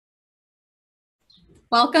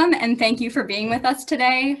Welcome and thank you for being with us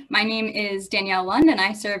today. My name is Danielle Lund and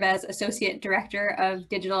I serve as Associate Director of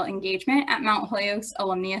Digital Engagement at Mount Holyoke's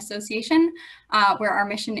Alumni Association, where our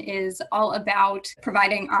mission is all about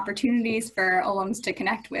providing opportunities for alums to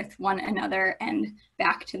connect with one another and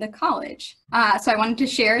back to the college. So I wanted to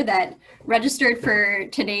share that registered for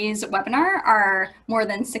today's webinar are more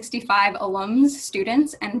than 65 alums,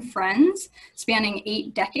 students, and friends spanning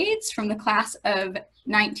 8 decades from the class of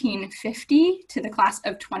 1950 to the class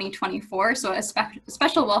of 2024. So a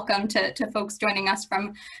special welcome to folks joining us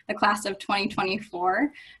from the class of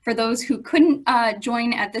 2024. For those who couldn't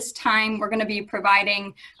join at this time, we're going to be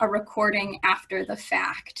providing a recording after the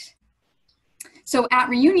fact. So at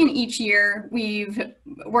Reunion each year, we've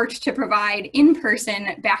worked to provide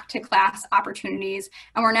in-person back to class opportunities,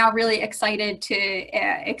 and we're now really excited to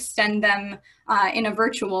extend them in a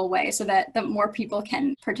virtual way so that more people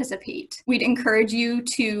can participate. We'd encourage you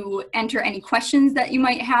to enter any questions that you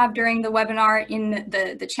might have during the webinar in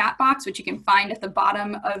the chat box, which you can find at the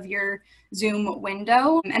bottom of your Zoom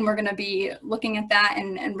window. And we're going to be looking at that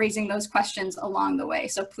and raising those questions along the way.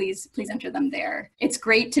 So please enter them there. It's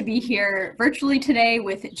great to be here virtually today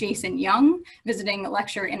with Jason Young, visiting a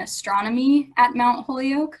lecture in astronomy at Mount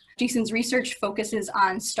Holyoke. Jason's research focuses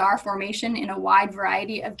on star formation in a wide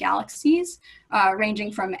variety of galaxies,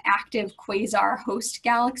 ranging from active quasar host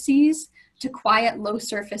galaxies to quiet low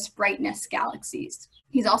surface brightness galaxies.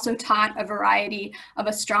 He's also taught a variety of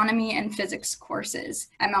astronomy and physics courses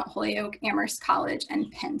at Mount Holyoke, Amherst College,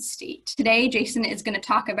 and Penn State. Today, Jason is going to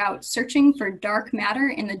talk about searching for dark matter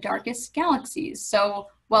in the darkest galaxies. So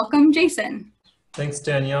welcome, Jason. Thanks,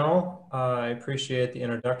 Danielle. I appreciate the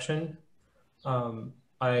introduction.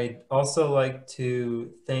 I'd also like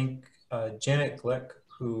to thank Janet Glick,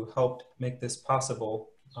 who helped make this possible.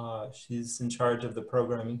 She's in charge of the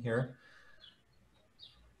programming here.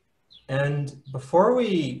 And before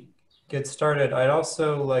we get started, I'd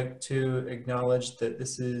also like to acknowledge that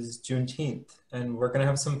this is Juneteenth, and we're going to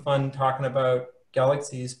have some fun talking about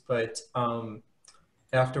galaxies, but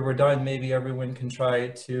after we're done, maybe everyone can try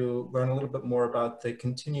to learn a little bit more about the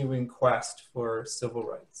continuing quest for civil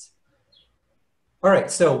rights. All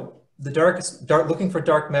right, so looking for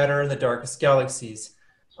dark matter in the darkest galaxies.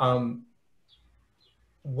 One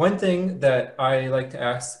thing that I like to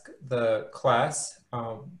ask the class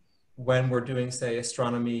when we're doing, say,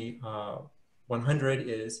 Astronomy 100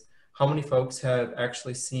 is, how many folks have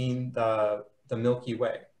actually seen the Milky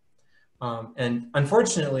Way? And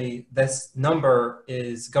unfortunately, this number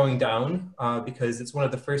is going down because it's one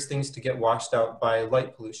of the first things to get washed out by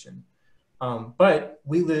light pollution. But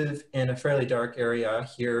we live in a fairly dark area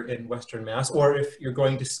here in Western Mass, or if you're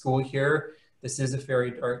going to school here, this is a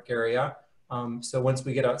fairly dark area. So once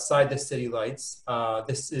we get outside the city lights,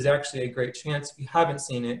 this is actually a great chance, if you haven't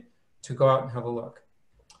seen it, to go out and have a look.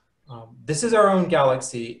 This is our own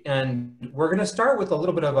galaxy, and we're going to start with a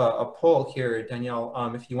little bit of a poll here,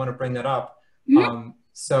 Danielle, if you want to bring that up.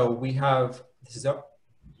 So we have,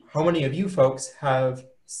 how many of you folks have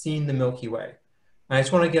seen the Milky Way? I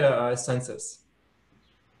just want to get a census.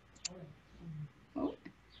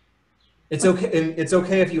 It's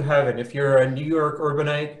okay if you haven't. If you're a New York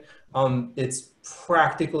urbanite, it's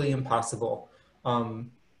practically impossible.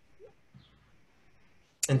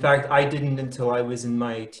 In fact, I didn't until I was in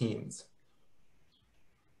my teens.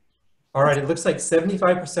 All right, it looks like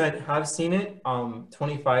 75% have seen it,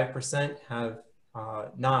 25% have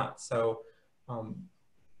not. So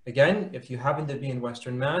again, if you happen to be in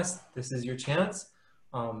Western Mass, this is your chance.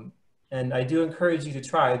 And I do encourage you to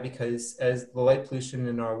try, because as the light pollution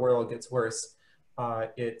in our world gets worse,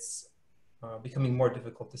 it's becoming more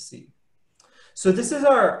difficult to see. So this is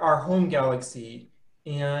our home galaxy,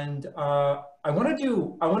 and I want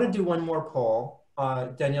to do one more poll.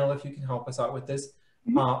 Danielle, if you can help us out with this.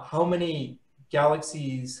 How many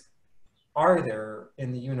galaxies are there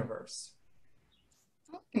in the universe?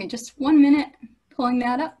 Give me just 1 minute pulling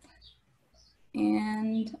that up.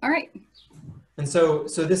 And all right. And so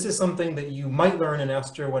this is something that you might learn in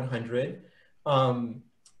Astro 100. And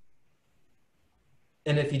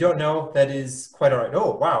if you don't know, that is quite all right.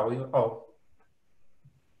 Oh, wow.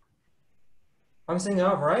 I'm seeing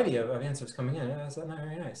a variety of answers coming in. That's not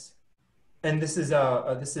very nice. And this is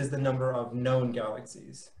the number of known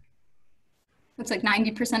galaxies. Looks like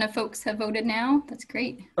 90% of folks have voted now. That's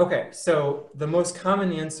great. Okay, so the most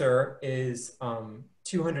common answer is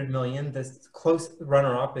 200 million. The close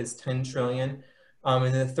runner-up is 10 trillion.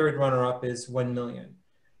 And the third runner-up is 1 million.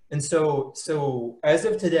 And so as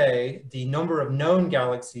of today, the number of known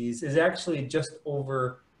galaxies is actually just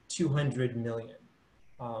over 200 million.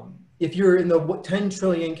 If you're in the 10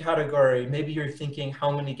 trillion category, maybe you're thinking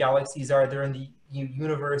how many galaxies are there in the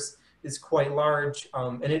universe is quite large,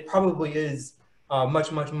 and it probably is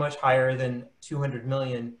much, much, much higher than 200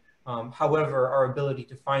 million. However, our ability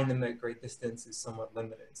to find them at great distance is somewhat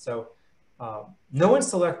limited. So no one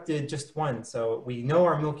selected just one, so we know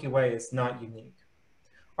our Milky Way is not unique.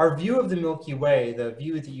 Our view of the Milky Way, the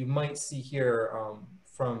view that you might see here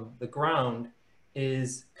from the ground,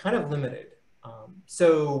 is kind of limited.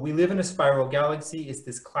 So we live in a spiral galaxy. It's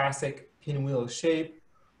this classic pinwheel shape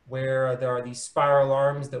where there are these spiral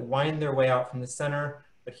arms that wind their way out from the center.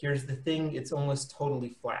 But here's the thing, it's almost totally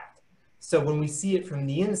flat. So when we see it from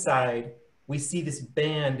the inside, we see this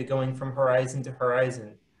band going from horizon to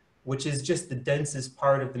horizon, which is just the densest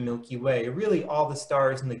part of the Milky Way. Really, all the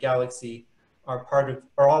stars in the galaxy are part of,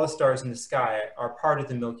 or all the stars in the sky are part of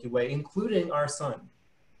the Milky Way, including our sun.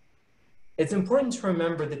 It's important to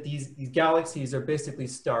remember that these galaxies are basically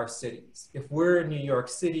star cities. If we're in New York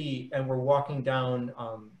City and we're walking down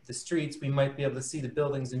the streets, we might be able to see the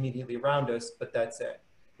buildings immediately around us, but that's it.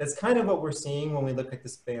 That's kind of what we're seeing when we look at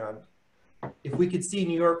this band. If we could see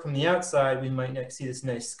New York from the outside, we might see this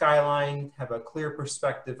nice skyline, have a clear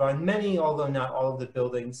perspective on many, although not all of the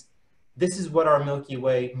buildings. This is what our Milky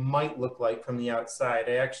Way might look like from the outside.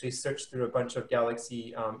 I actually searched through a bunch of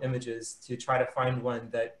galaxy images to try to find one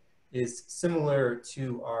that is similar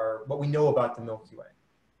to what we know about the Milky Way.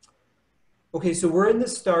 Okay, so we're in the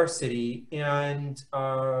star city, and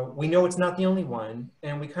we know it's not the only one,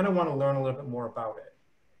 and we kind of want to learn a little bit more about it.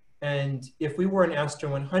 And if we were in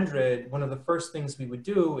Astro 100, one of the first things we would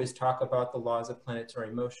do is talk about the laws of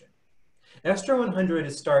planetary motion. Astro 100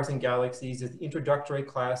 is Stars and Galaxies, is the introductory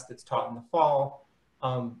class that's taught in the fall.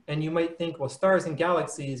 And you might think, well, stars and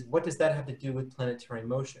galaxies, what does that have to do with planetary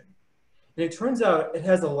motion? And it turns out it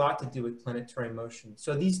has a lot to do with planetary motion.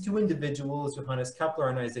 So these two individuals, Johannes Kepler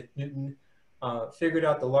and Isaac Newton, figured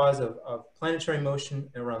out the laws of planetary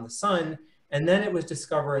motion around the sun. And then it was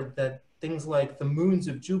discovered that things like the moons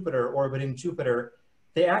of Jupiter orbiting Jupiter,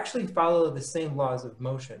 they actually follow the same laws of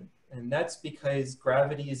motion. And that's because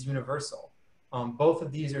gravity is universal. Both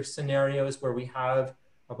of these are scenarios where we have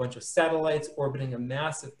a bunch of satellites orbiting a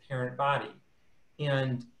massive parent body.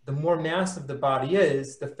 And the more massive the body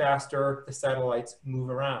is, the faster the satellites move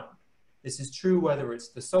around. This is true whether it's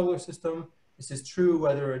the solar system. This is true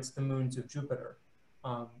whether it's the moons of Jupiter.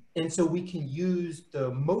 And so we can use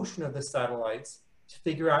the motion of the satellites to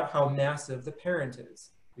figure out how massive the parent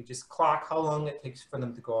is. We just clock how long it takes for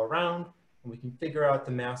them to go around, and we can figure out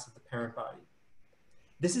the mass of the parent body.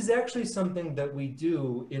 This is actually something that we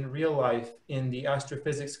do in real life in the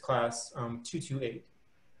astrophysics class 228.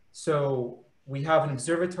 So we have an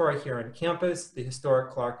observatory here on campus, the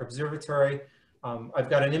historic Clark Observatory. I've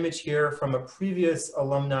got an image here from a previous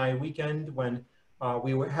alumni weekend when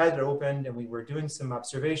we had it opened and we were doing some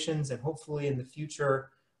observations, and hopefully in the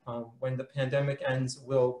future, when the pandemic ends,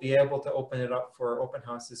 we'll be able to open it up for open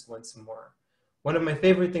houses once more. One of my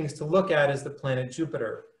favorite things to look at is the planet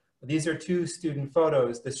Jupiter. These are two student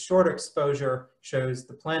photos. This short exposure shows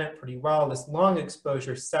the planet pretty well. This long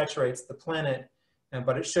exposure saturates the planet,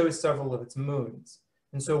 but it shows several of its moons.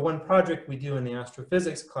 And so one project we do in the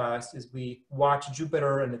astrophysics class is we watch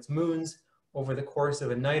Jupiter and its moons over the course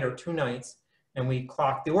of a night or 2 nights, and we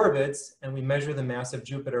clock the orbits and we measure the mass of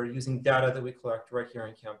Jupiter using data that we collect right here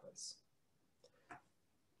on campus.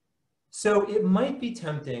 So it might be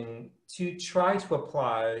tempting to try to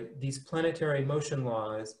apply these planetary motion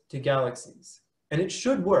laws to galaxies. And it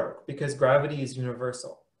should work because gravity is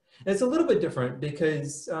universal. And it's a little bit different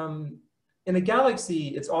because in a galaxy,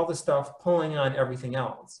 it's all the stuff pulling on everything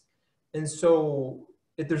else. And so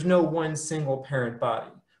there's no one single parent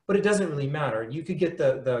body. But it doesn't really matter. You could get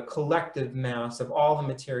the collective mass of all the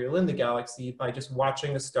material in the galaxy by just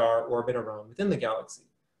watching a star orbit around within the galaxy.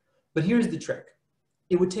 But here's the trick.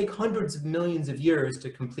 It would take hundreds of millions of years to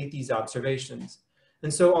complete these observations.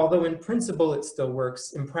 And so although in principle it still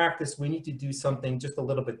works, in practice we need to do something just a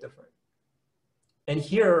little bit different. And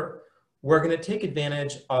here we're going to take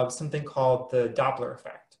advantage of something called the Doppler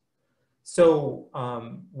effect. So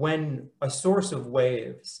when a source of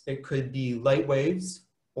waves, it could be light waves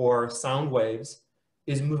or sound waves,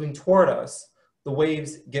 is moving toward us, the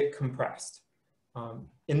waves get compressed.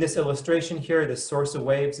 In this illustration here, the source of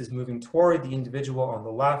waves is moving toward the individual on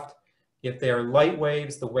the left. If they are light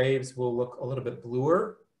waves, the waves will look a little bit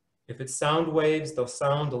bluer. If it's sound waves, they'll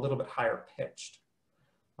sound a little bit higher pitched.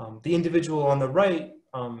 The individual on the right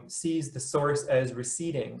sees the source as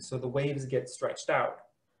receding, so the waves get stretched out.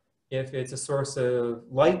 If it's a source of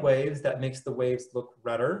light waves, that makes the waves look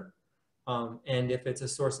redder. And if it's a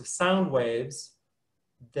source of sound waves,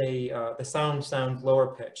 the sound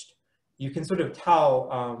lower pitched. You can sort of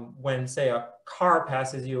tell when, say, a car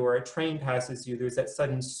passes you or a train passes you, there's that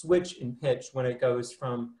sudden switch in pitch when it goes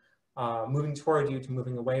from moving toward you to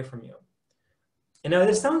moving away from you. And now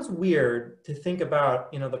this sounds weird to think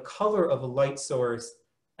about, you know, the color of a light source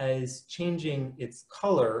as changing its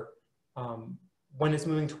color when it's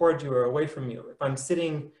moving toward you or away from you. If I'm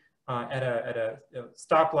sitting at a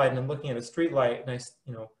stoplight and I'm looking at a street light and I,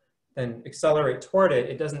 you know, then accelerate toward it,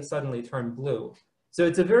 it doesn't suddenly turn blue. So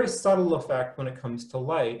it's a very subtle effect when it comes to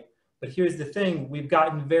light. But here's the thing, we've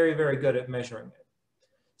gotten very, very good at measuring it.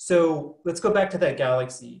 So let's go back to that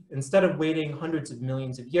galaxy. Instead of waiting hundreds of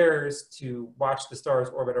millions of years to watch the stars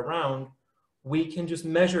orbit around, we can just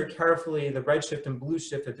measure carefully the redshift and blue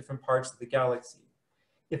shift of different parts of the galaxy.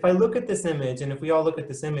 If I look at this image, and if we all look at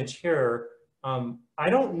this image here, I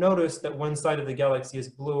don't notice that one side of the galaxy is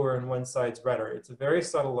bluer and one side's redder. It's a very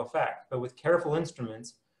subtle effect, but with careful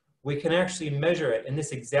instruments, we can actually measure it. In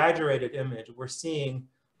this exaggerated image, we're seeing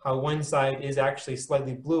how one side is actually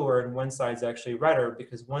slightly bluer and one side's actually redder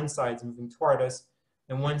because one side's moving toward us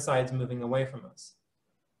and one side's moving away from us.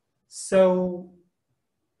 So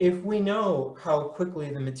if we know how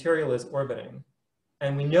quickly the material is orbiting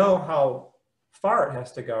and we know how far it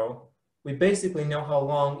has to go, we basically know how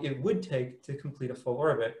long it would take to complete a full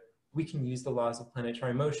orbit. We can use the laws of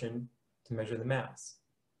planetary motion to measure the mass.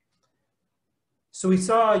 So we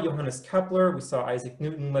saw Johannes Kepler, we saw Isaac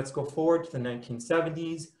Newton. Let's go forward to the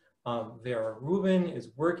 1970s. Vera Rubin is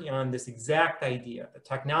working on this exact idea. The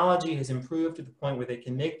technology has improved to the point where they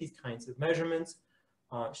can make these kinds of measurements.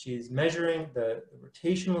 She is measuring the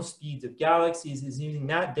rotational speeds of galaxies, is using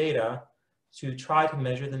that data to try to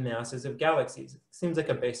measure the masses of galaxies. It seems like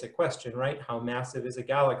a basic question, right? How massive is a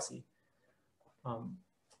galaxy?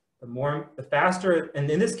 The faster, and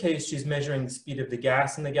in this case, she's measuring the speed of the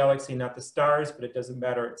gas in the galaxy, not the stars, but it doesn't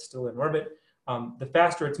matter, it's still in orbit. The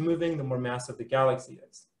faster it's moving, the more massive the galaxy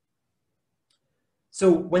is.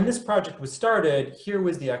 So when this project was started, here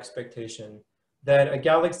was the expectation that a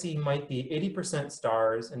galaxy might be 80%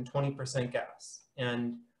 stars and 20% gas.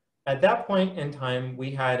 And at that point in time,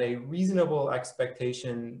 we had a reasonable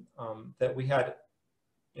expectation that we had,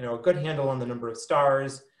 you know, a good handle on the number of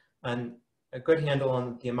stars and a good handle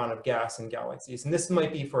on the amount of gas in galaxies. And this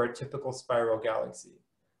might be for a typical spiral galaxy.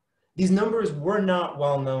 These numbers were not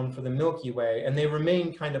well known for the Milky Way, and they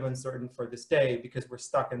remain kind of uncertain for this day because we're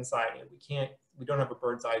stuck inside it. We don't have a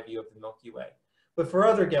bird's eye view of the Milky Way. But for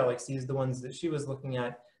other galaxies, the ones that she was looking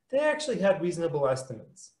at, they actually had reasonable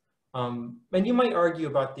estimates. And you might argue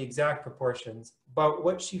about the exact proportions, but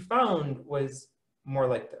what she found was more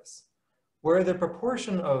like this, where the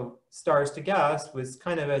proportion of stars to gas was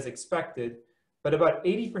kind of as expected, but about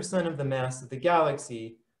 80% of the mass of the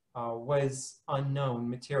galaxy was unknown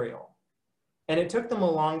material. And it took them a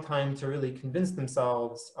long time to really convince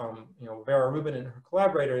themselves, you know, Vera Rubin and her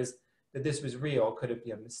collaborators, that this was real. Could it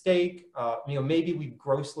be a mistake? You know, maybe we've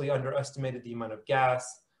grossly underestimated the amount of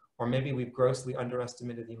gas, or maybe we've grossly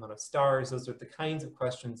underestimated the amount of stars. Those are the kinds of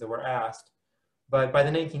questions that were asked. But by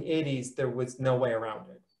the 1980s, there was no way around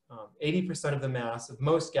it. 80% of the mass of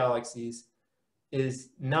most galaxies is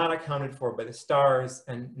not accounted for by the stars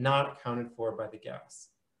and not accounted for by the gas.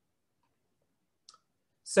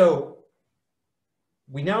 So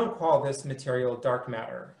we now call this material dark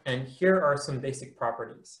matter, and here are some basic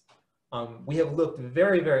properties. We have looked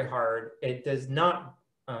very, very hard. It does not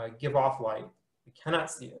give off light. We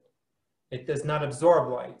cannot see it. It does not absorb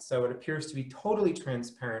light, so it appears to be totally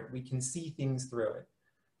transparent. We can see things through it.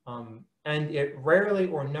 And it rarely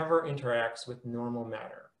or never interacts with normal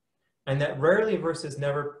matter. And that rarely versus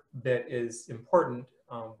never bit is important.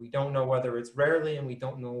 We don't know whether it's rarely, and we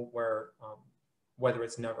don't know whether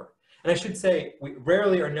it's never. And I should say, we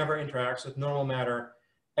rarely or never interacts with normal matter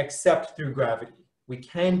except through gravity. We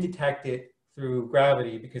can detect it through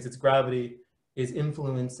gravity because its gravity is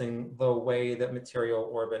influencing the way that material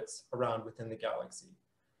orbits around within the galaxy.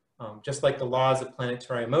 Just like the laws of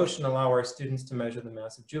planetary motion allow our students to measure the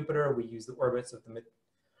mass of Jupiter, we use the orbits of the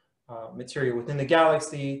material within the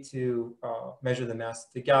galaxy to measure the mass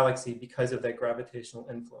of the galaxy because of that gravitational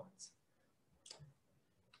influence.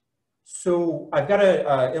 So I've got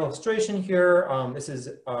an illustration here. This is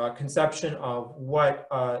a conception of what,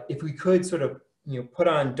 if we could sort of, you know, put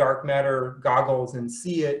on dark matter goggles and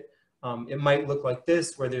see it, it might look like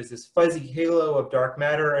this, where there's this fuzzy halo of dark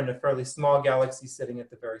matter and a fairly small galaxy sitting at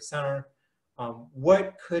the very center.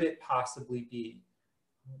 What could it possibly be?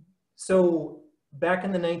 So back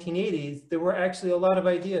in the 1980s, there were actually a lot of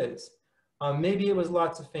ideas. Maybe it was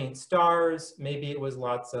lots of faint stars. Maybe it was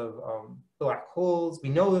lots of black holes. We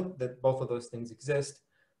know that both of those things exist.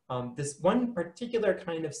 This one particular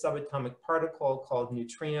kind of subatomic particle called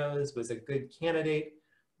neutrinos was a good candidate,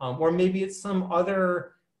 or maybe it's some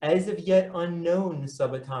other as of yet unknown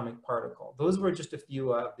subatomic particle. Those were just a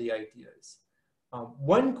few of the ideas.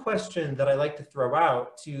 One question that I like to throw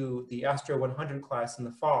out to the Astro 100 class in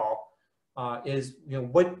the fall is,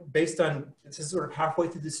 what, based on, this is sort of halfway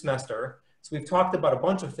through the semester, so we've talked about a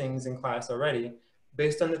bunch of things in class already.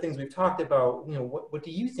 Based on the things we've talked about, what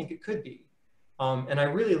do you think it could be? And I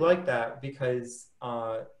really like that because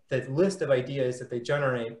the list of ideas that they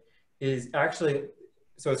generate is actually,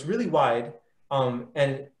 so it's really wide,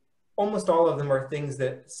 and almost all of them are things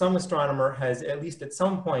that some astronomer has at least at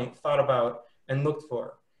some point thought about and looked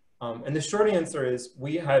for. And the short answer is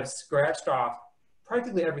we have scratched off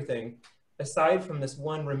practically everything aside from this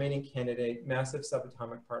one remaining candidate, massive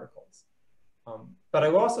subatomic particles. But I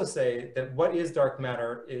will also say that what is dark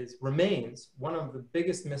matter remains one of the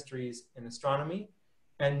biggest mysteries in astronomy,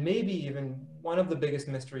 and maybe even one of the biggest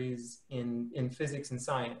mysteries in physics and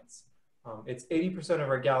science. It's 80% of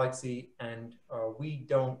our galaxy, and we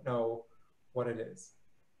don't know what it is.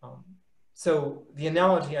 So the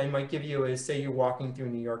analogy I might give you is, say you're walking through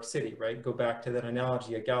New York City, right? Go back to that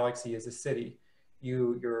analogy, a galaxy is a city.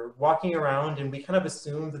 You're walking around, and we kind of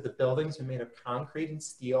assume that the buildings are made of concrete and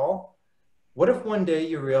steel. What if one day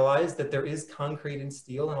you realize that there is concrete and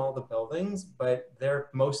steel in all the buildings, but they're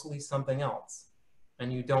mostly something else,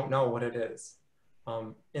 and you don't know what it is?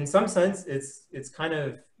 In some sense, it's kind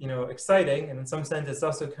of exciting, and in some sense, it's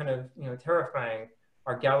also kind of terrifying.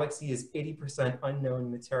 Our galaxy is 80% unknown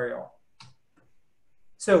material.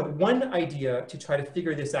 So one idea to try to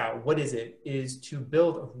figure this out, what is it, is to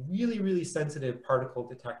build a really, really sensitive particle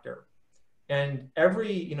detector. And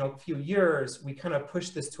every few years, we kind of push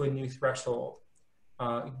this to a new threshold,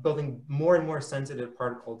 building more and more sensitive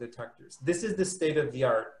particle detectors. This is the state of the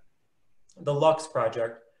art, the LUX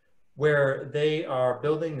project, where they are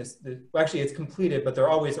building this, actually it's completed, but they're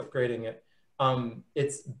always upgrading it.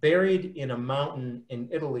 It's buried in a mountain in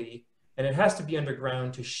Italy, and it has to be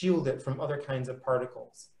underground to shield it from other kinds of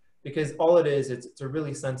particles. Because all it is, it's a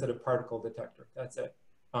really sensitive particle detector, that's it.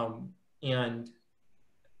 And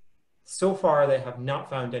so far, they have not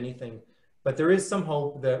found anything, but there is some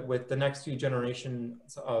hope that with the next few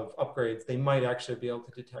generations of upgrades, they might actually be able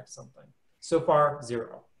to detect something. So far,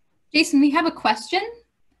 zero. Jason, we have a question.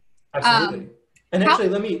 Absolutely. And actually,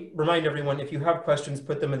 let me remind everyone, if you have questions,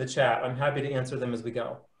 put them in the chat. I'm happy to answer them as we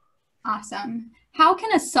go. Awesome. How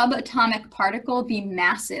can a subatomic particle be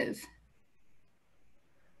massive?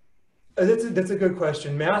 That's a good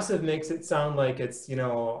question. Massive makes it sound like it's,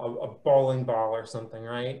 a bowling ball or something,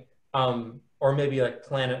 right? Or maybe like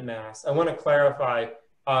planet mass. I want to clarify,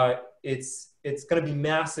 it's going to be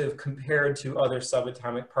massive compared to other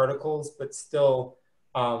subatomic particles, but still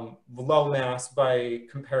low mass by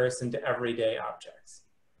comparison to everyday objects.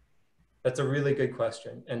 That's a really good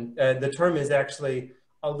question. And the term is actually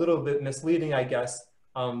a little bit misleading, I guess.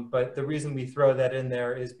 But the reason we throw that in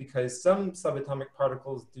there is because some subatomic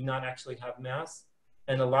particles do not actually have mass.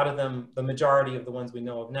 And a lot of them, the majority of the ones we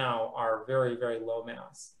know of now, are very, very low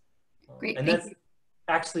mass. Great, and that's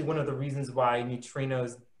actually one of the reasons why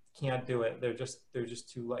neutrinos can't do it. They're just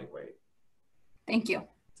too lightweight. Thank you.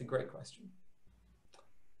 It's a great question.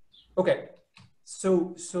 Okay,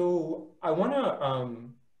 so I want to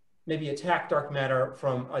maybe attack dark matter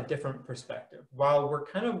from a different perspective. While we're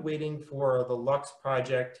kind of waiting for the LUX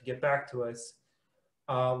project to get back to us,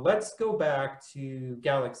 let's go back to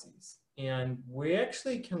galaxies. And we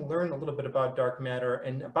actually can learn a little bit about dark matter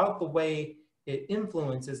and about the way it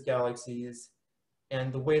influences galaxies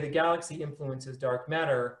and the way the galaxy influences dark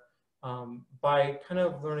matter by kind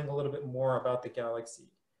of learning a little bit more about the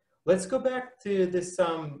galaxy. Let's go back to this,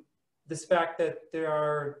 this fact that there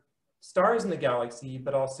are stars in the galaxy,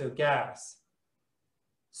 but also gas.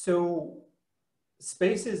 So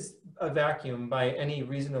space is a vacuum by any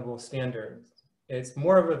reasonable standard. It's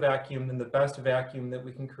more of a vacuum than the best vacuum that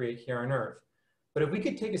we can create here on Earth. But if we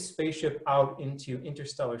could take a spaceship out into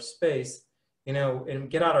interstellar space,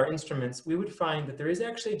 and get out our instruments, we would find that there is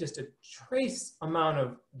actually just a trace amount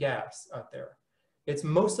of gas out there. It's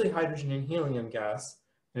mostly hydrogen and helium gas,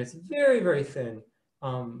 and it's very, very thin.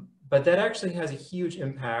 But that actually has a huge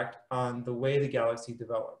impact on the way the galaxy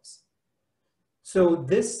develops. So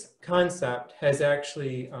this concept has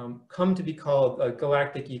actually come to be called a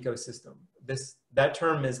galactic ecosystem. That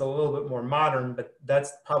term is a little bit more modern, but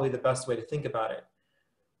that's probably the best way to think about it,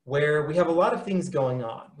 where we have a lot of things going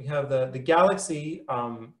on. We have the galaxy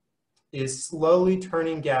is slowly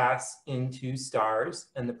turning gas into stars,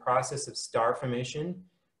 and the process of star formation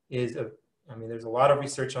is, there's a lot of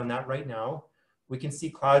research on that right now. We can see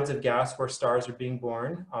clouds of gas where stars are being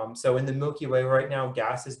born. So in the Milky Way right now,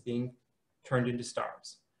 gas is being turned into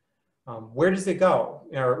stars. Where does it go?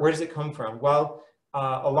 Or where does it come from? Well,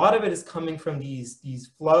 a lot of it is coming from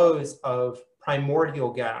these flows of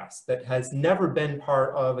primordial gas that has never been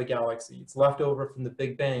part of a galaxy. It's left over from the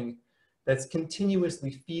Big Bang that's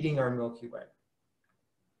continuously feeding our Milky Way.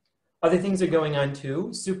 Other things are going on too.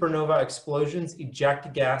 Supernova explosions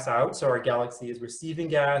eject gas out. So our galaxy is receiving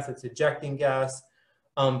gas, it's ejecting gas.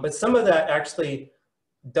 But some of that actually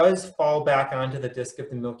does fall back onto the disk of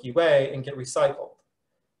the Milky Way and get recycled.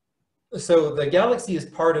 So the galaxy is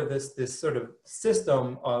part of this sort of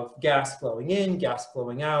system of gas flowing in, gas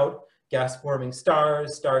flowing out, gas forming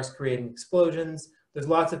stars, stars creating explosions. There's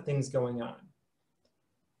lots of things going on.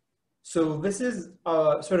 So this is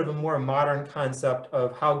sort of a more modern concept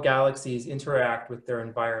of how galaxies interact with their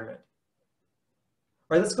environment.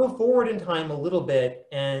 All right, let's go forward in time a little bit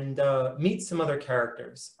and meet some other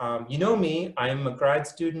characters. You know me, I'm a grad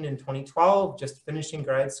student in 2012, just finishing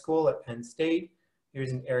grad school at Penn State.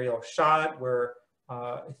 Here's an aerial shot where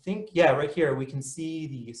I think, yeah, right here, we can see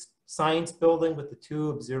the science building with the two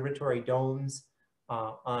observatory domes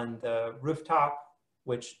on the rooftop,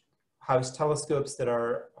 which house telescopes that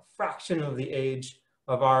are a fraction of the age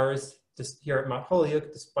of ours, just here at Mount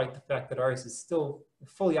Holyoke, despite the fact that ours is still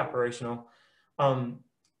fully operational.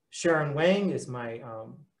 Sharon Wang is my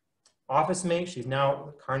office mate. She's now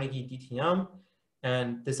at Carnegie DTM.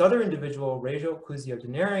 And this other individual, Reggio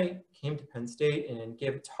Cusio-Deneri, came to Penn State and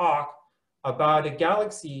gave a talk about a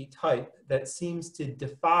galaxy type that seems to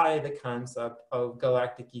defy the concept of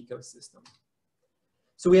galactic ecosystem.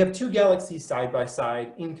 So we have two galaxies side by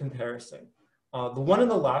side in comparison. The one on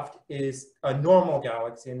the left is a normal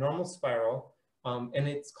galaxy, a normal spiral, and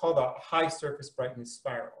it's called a high surface brightness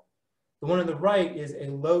spiral. The one on the right is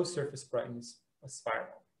a low surface brightness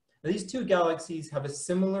spiral. Now, these two galaxies have a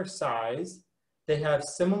similar size. They have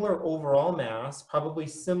similar overall mass, probably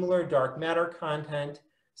similar dark matter content,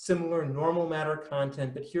 similar normal matter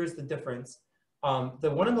content, but here's the difference.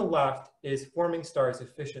 The one on the left is forming stars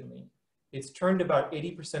efficiently. It's turned about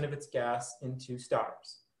 80% of its gas into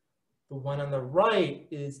stars. The one on the right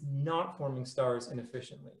is not forming stars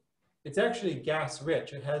inefficiently. It's actually gas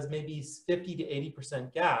rich. It has maybe 50 to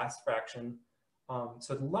 80% gas fraction.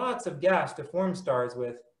 So lots of gas to form stars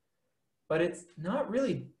with, but it's not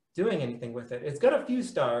really doing anything with it. It's got a few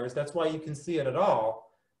stars, that's why you can see it at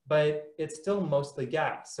all, but it's still mostly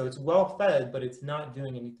gas. So it's well fed, but it's not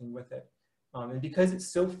doing anything with it. And because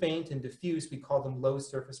it's so faint and diffuse, we call them low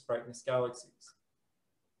surface brightness galaxies.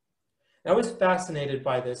 I was fascinated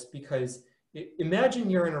by this because imagine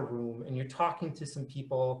you're in a room and you're talking to some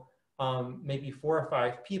people, maybe 4 or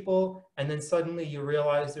 5 people, and then suddenly you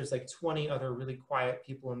realize there's like 20 other really quiet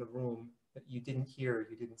people in the room that you didn't hear,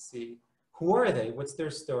 you didn't see. Who are they? What's their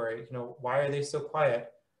story? You know, why are they so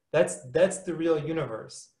quiet? That's the real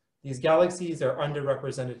universe. These galaxies are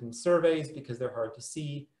underrepresented in surveys because they're hard to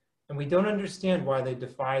see, and we don't understand why they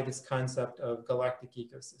defy this concept of galactic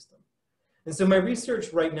ecosystem. And so my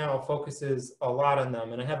research right now focuses a lot on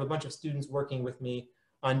them, and I have a bunch of students working with me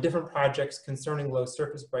on different projects concerning low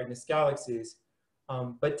surface brightness galaxies.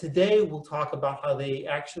 But today we'll talk about how they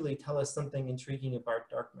actually tell us something intriguing about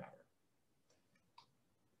dark matter.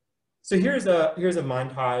 So here's a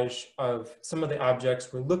montage of some of the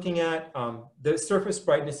objects we're looking at. The surface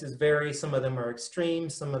brightnesses vary. Some of them are extreme,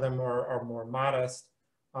 some of them are more modest.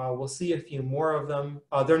 We'll see a few more of them.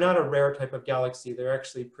 They're not a rare type of galaxy. They're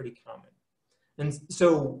actually pretty common. And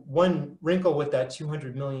so one wrinkle with that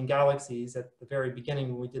 200 million galaxies at the very beginning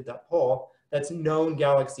when we did that poll, that's known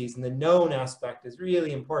galaxies. And the known aspect is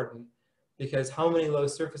really important because how many low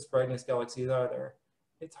surface brightness galaxies are there?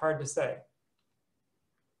 It's hard to say.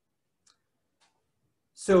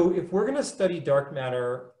 So if we're going to study dark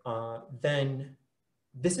matter, then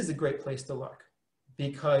this is a great place to look,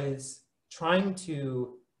 because trying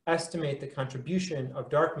to estimate the contribution of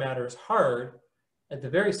dark matter is hard at the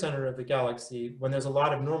very center of the galaxy when there's a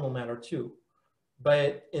lot of normal matter too.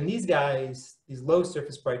 But in these guys, these low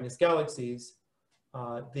surface brightness galaxies,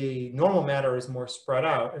 the normal matter is more spread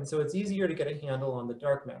out, and so it's easier to get a handle on the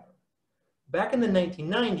dark matter. Back in the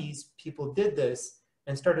 1990s, people did this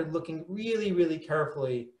and started looking really, really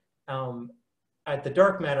carefully at the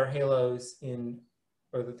dark matter halos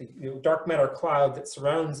or the dark matter cloud that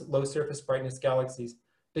surrounds low surface brightness galaxies,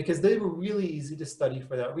 because they were really easy to study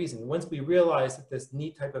for that reason. Once we realized that this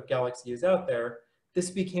neat type of galaxy is out there, this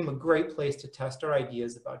became a great place to test our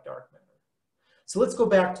ideas about dark matter. So let's go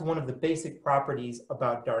back to one of the basic properties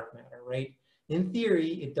about dark matter, right? In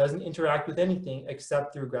theory, it doesn't interact with anything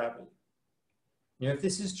except through gravity. Now, if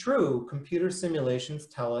this is true, computer simulations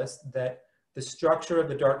tell us that the structure of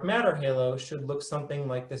the dark matter halo should look something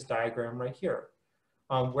like this diagram right here,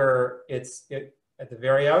 where at the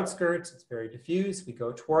very outskirts, it's very diffuse. We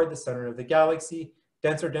go toward the center of the galaxy,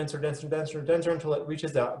 denser, denser, denser, denser, denser, until it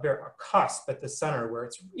reaches a cusp at the center where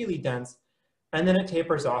it's really dense, and then it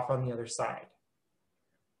tapers off on the other side.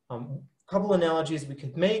 Couple analogies we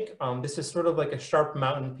could make. This is sort of like a sharp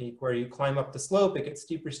mountain peak where you climb up the slope, it gets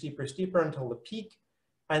steeper, steeper, steeper until the peak,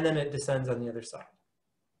 and then it descends on the other side.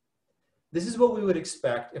 This is what we would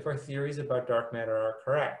expect if our theories about dark matter are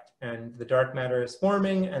correct, and the dark matter is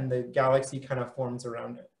forming and the galaxy kind of forms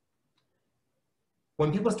around it.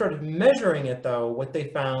 When people started measuring it though, what they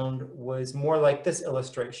found was more like this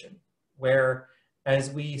illustration, where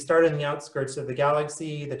as we start in the outskirts of the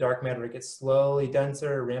galaxy, the dark matter gets slowly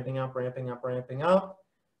denser, ramping up, ramping up, ramping up,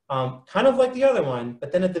 kind of like the other one.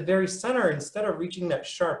 But then at the very center, instead of reaching that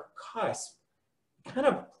sharp cusp, it kind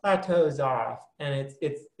of plateaus off, and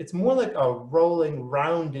it's more like a rolling,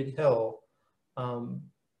 rounded hill,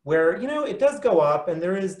 where it does go up, and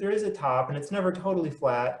there is a top, and it's never totally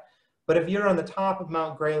flat. But if you're on the top of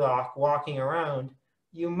Mount Greylock walking around,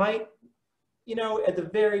 you might, at the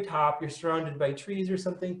very top, you're surrounded by trees or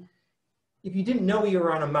something. If you didn't know you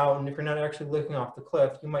were on a mountain, if you're not actually looking off the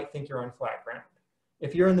cliff, you might think you're on flat ground.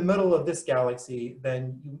 If you're in the middle of this galaxy,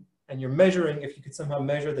 and you're measuring, if you could somehow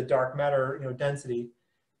measure the dark matter, density,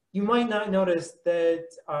 you might not notice that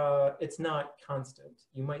it's not constant.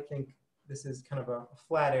 You might think this is kind of a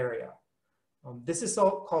flat area. This is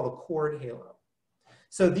called a chord halo.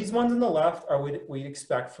 So these ones on the left are what we'd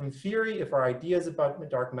expect from theory if our ideas about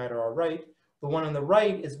dark matter are right. The one on the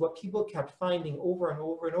right is what people kept finding over and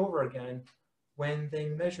over and over again when they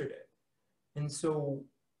measured it. And so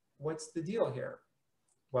what's the deal here?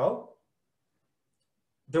 Well,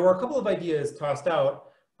 there were a couple of ideas tossed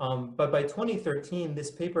out, but by 2013,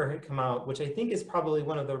 this paper had come out, which I think is probably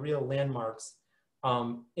one of the real landmarks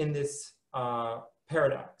in this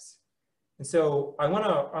paradox. And so I want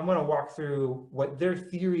to walk through what their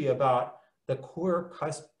theory about the core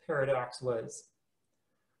cusp paradox was.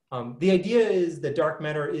 The idea is that dark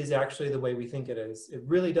matter is actually the way we think it is. It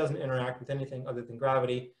really doesn't interact with anything other than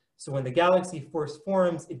gravity. So when the galaxy first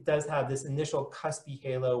forms, it does have this initial cuspy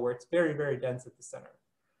halo where it's very, very dense at the center.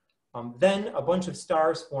 Then a bunch of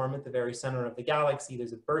stars form at the very center of the galaxy.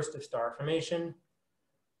 There's a burst of star formation.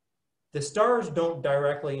 The stars don't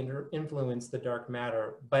directly influence the dark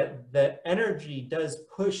matter, but the energy does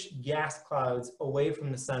push gas clouds away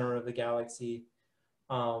from the center of the galaxy.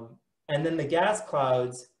 And then the gas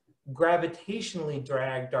clouds gravitationally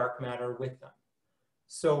drag dark matter with them.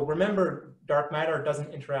 So remember, dark matter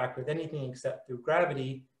doesn't interact with anything except through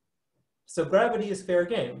gravity. So gravity is fair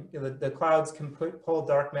game. The clouds can pull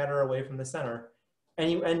dark matter away from the center,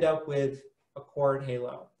 and you end up with a chord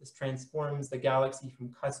halo. This transforms the galaxy from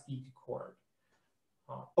cuspy to chord.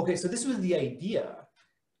 Okay, so this was the idea.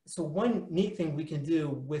 So one neat thing we can do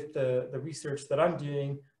with the research that I'm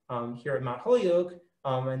doing here at Mount Holyoke,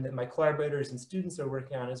 and that my collaborators and students are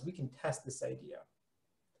working on, is we can test this idea.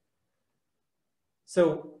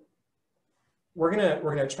 So we're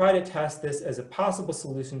gonna try to test this as a possible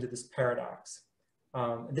solution to this paradox.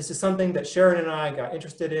 This is something that Sharon and I got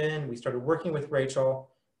interested in. We started working with Rachel,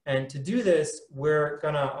 and to do this, we're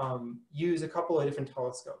gonna use a couple of different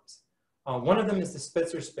telescopes. One of them is the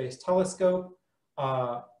Spitzer Space Telescope.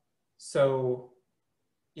 So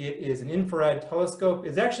it is an infrared telescope.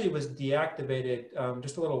 It actually was deactivated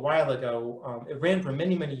just a little while ago. It ran for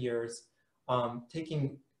many, many years,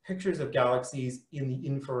 taking pictures of galaxies in the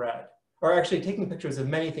infrared, or actually taking pictures of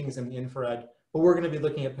many things in the infrared, but we're going to be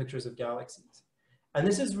looking at pictures of galaxies. And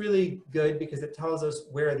this is really good because it tells us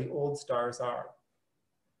where the old stars are.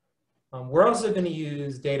 We're also going to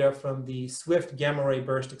use data from the Swift Gamma Ray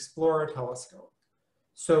Burst Explorer telescope.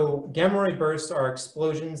 So gamma ray bursts are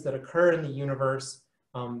explosions that occur in the universe.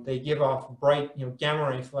 They give off bright, gamma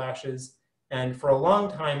ray flashes. And for a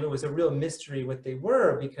long time, it was a real mystery what they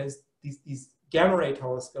were, because these gamma ray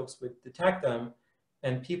telescopes would detect them,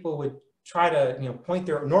 and people would try to point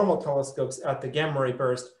their normal telescopes at the gamma ray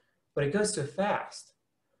burst, but it goes so fast.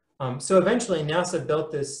 So eventually NASA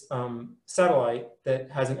built this satellite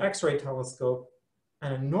that has an X-ray telescope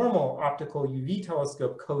and a normal optical UV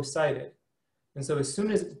telescope co-sighted. And so as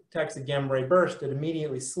soon as it detects a gamma ray burst, it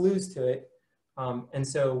immediately slews to it. And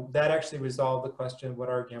so that actually resolved the question, what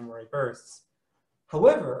are gamma ray bursts?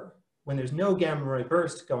 However, when there's no gamma ray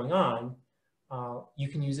burst going on, you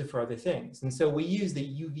can use it for other things. And so we use the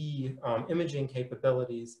UV imaging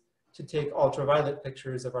capabilities to take ultraviolet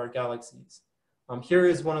pictures of our galaxies. Here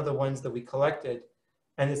is one of the ones that we collected,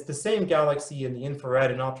 and it's the same galaxy in the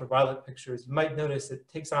infrared and ultraviolet pictures. You might notice it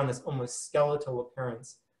takes on this almost skeletal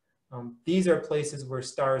appearance. These are places where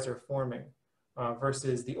stars are forming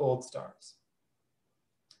versus the old stars.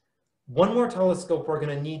 One more telescope we're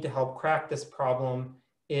going to need to help crack this problem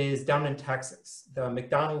is down in Texas, the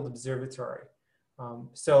McDonald Observatory.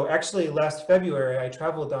 So actually last February, I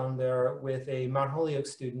traveled down there with a Mount Holyoke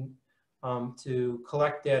student to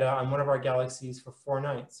collect data on one of our galaxies for 4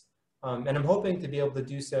 nights. And I'm hoping to be able to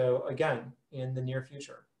do so again in the near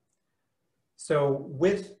future. So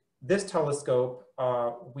with this telescope,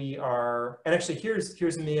 and actually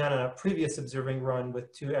here's me on a previous observing run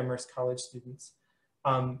with 2 Amherst College students.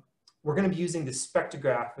 We're going to be using the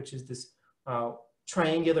spectrograph, which is this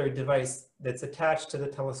triangular device that's attached to the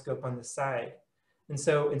telescope on the side. And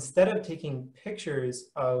so instead of taking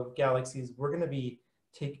pictures of galaxies, we're going to be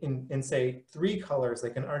taking, in say 3 colors,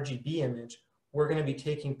 like an RGB image, we're going to be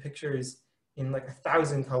taking pictures in like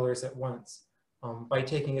 1,000 colors at once by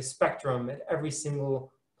taking a spectrum at every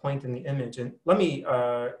single point in the image. And let me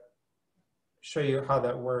show you how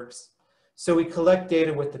that works. So we collect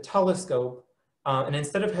data with the telescope, and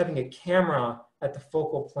instead of having a camera at the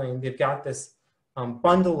focal plane, they've got this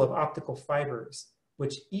bundle of optical fibers,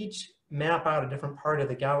 which each map out a different part of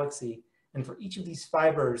the galaxy. And for each of these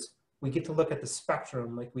fibers, we get to look at the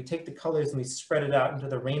spectrum. Like we take the colors and we spread it out into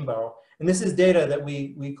the rainbow. And this is data that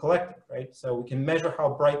we collected, right? So we can measure how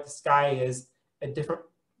bright the sky is at different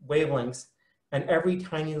wavelengths. And every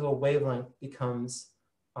tiny little wavelength becomes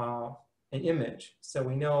an image. So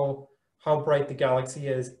we know how bright the galaxy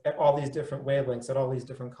is at all these different wavelengths, at all these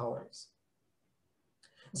different colors.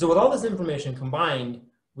 So with all this information combined,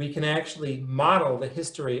 we can actually model the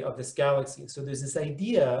history of this galaxy. So there's this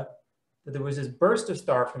idea that there was this burst of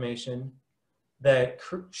star formation that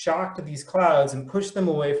shocked these clouds and pushed them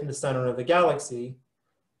away from the center of the galaxy,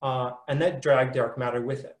 and that dragged dark matter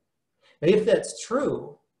with it. And if that's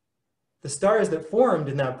true, the stars that formed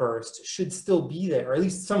in that burst should still be there, or at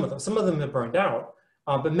least some of them. Some of them have burned out,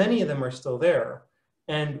 but many of them are still there.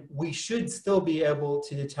 And we should still be able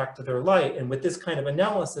to detect their light, and with this kind of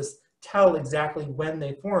analysis, tell exactly when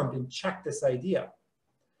they formed and check this idea.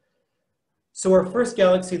 So our first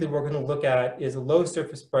galaxy that we're going to look at is a low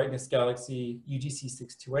surface brightness galaxy, UGC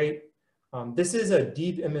 628. This is a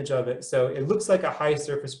deep image of it. So it looks like a high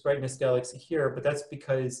surface brightness galaxy here, but that's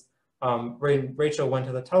because when Rachel went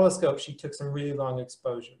to the telescope, she took some really long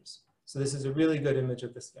exposures. So this is a really good image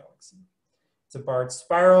of this galaxy. It's a barred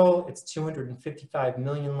spiral. It's 255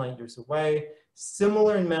 million light years away.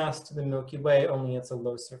 Similar in mass to the Milky Way, only it's a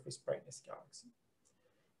low surface brightness galaxy.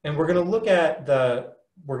 And we're going to look at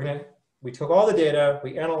we took all the data,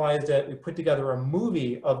 we analyzed it, we put together a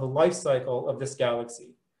movie of the life cycle of this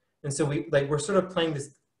galaxy. And so we're sort of playing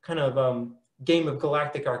this kind of game of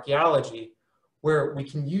galactic archaeology where we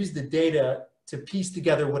can use the data to piece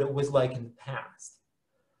together what it was like in the past.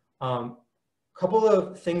 Couple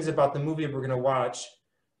of things about the movie we're going to watch.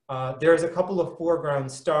 There's a couple of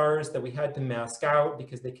foreground stars that we had to mask out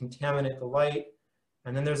because they contaminate the light.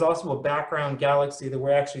 And then there's also a background galaxy that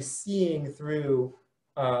we're actually seeing through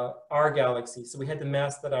our galaxy. So we had to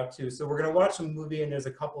mask that out too. So we're going to watch a movie and there's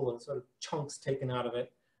a couple of sort of chunks taken out of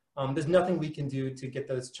it. There's nothing we can do to get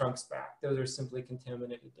those chunks back. Those are simply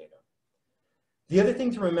contaminated data. The other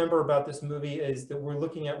thing to remember about this movie is that we're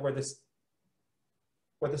looking at what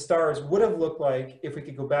the stars would have looked like if we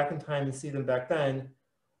could go back in time and see them back then,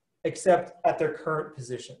 except at their current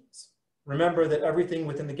positions. Remember that everything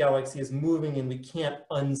within the galaxy is moving and we can't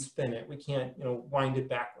unspin it. We can't, wind it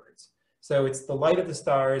backwards. So it's the light of the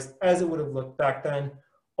stars as it would have looked back then,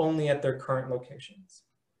 only at their current locations.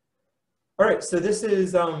 All right, so this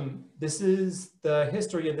is the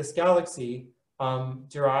history of this galaxy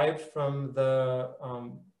derived from the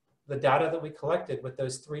data that we collected with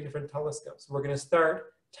those 3 different telescopes. We're going to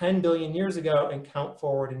start 10 billion years ago and count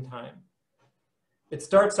forward in time. It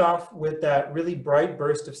starts off with that really bright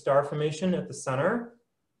burst of star formation at the center,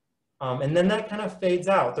 and then that kind of fades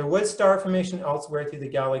out. There was star formation elsewhere through the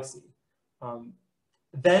galaxy.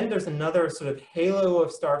 Then there's another sort of halo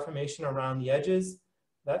of star formation around the edges.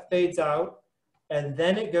 That fades out. And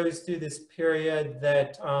then it goes through this period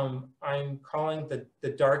that I'm calling the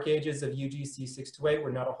dark ages of UGC 628,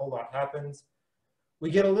 where not a whole lot happens.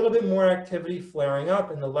 We get a little bit more activity flaring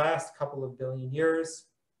up in the last couple of billion years.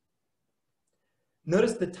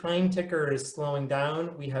 Notice the time ticker is slowing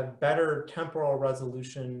down. We have better temporal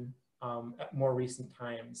resolution at more recent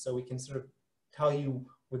times. So we can sort of tell you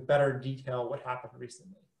with better detail what happened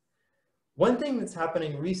recently. One thing that's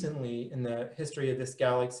happening recently in the history of this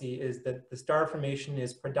galaxy is that the star formation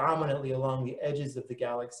is predominantly along the edges of the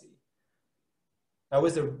galaxy. That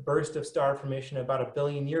was a burst of star formation about 1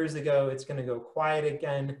 billion years ago. It's going to go quiet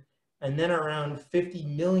again. And then around 50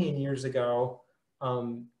 million years ago,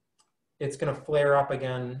 it's going to flare up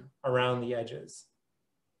again around the edges.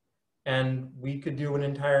 And we could do an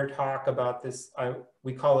entire talk about this.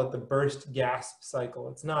 We call it the burst gasp cycle.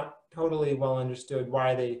 It's not totally well understood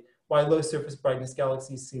why low surface brightness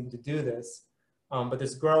galaxies seem to do this, but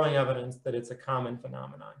there's growing evidence that it's a common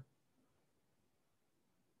phenomenon.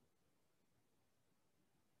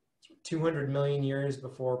 200 million years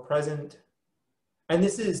before present. And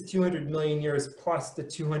this is 200 million years plus the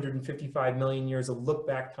 255 million years of look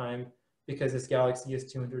back time, because this galaxy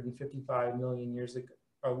is 255 million years ago,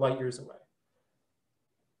 or light years away.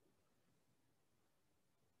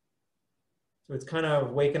 So it's kind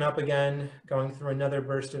of waking up again, going through another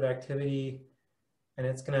burst of activity, and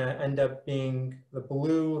it's going to end up being the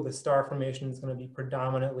blue. The star formation is going to be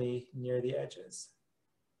predominantly near the edges.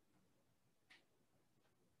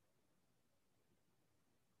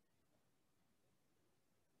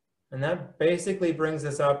 And that basically brings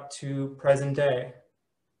us up to present day.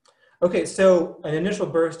 Okay, so an initial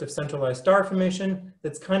burst of centralized star formation,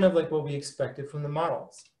 that's kind of like what we expected from the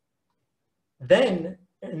models. Then,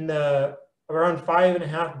 around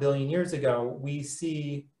 5.5 billion years ago, we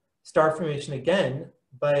see star formation again,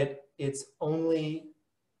 but it's only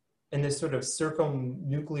in this sort of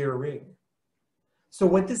circumnuclear ring. So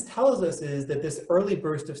what this tells us is that this early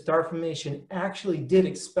burst of star formation actually did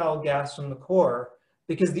expel gas from the core,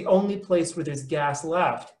 because the only place where there's gas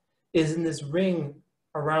left is in this ring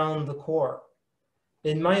around the core.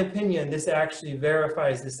 In my opinion, this actually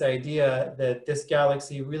verifies this idea that this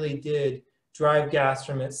galaxy really did drive gas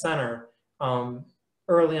from its center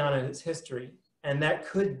early on in its history. And that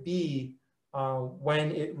could be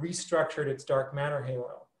when it restructured its dark matter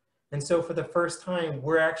halo. And so for the first time,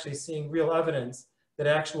 we're actually seeing real evidence that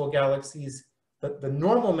actual galaxies, the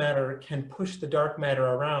normal matter can push the dark matter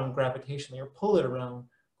around gravitationally, or pull it around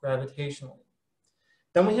gravitationally.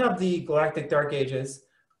 Then we have the galactic dark ages,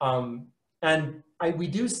 and we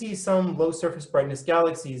do see some low surface brightness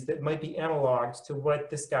galaxies that might be analogs to what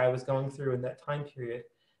this guy was going through in that time period.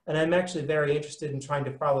 And I'm actually very interested in trying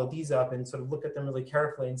to follow these up and sort of look at them really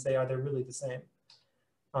carefully and say, are they really the same?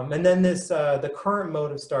 And then the current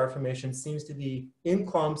mode of star formation seems to be in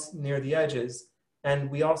clumps near the edges.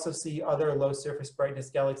 And we also see other low surface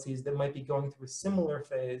brightness galaxies that might be going through a similar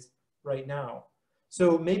phase right now.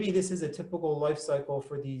 So maybe this is a typical life cycle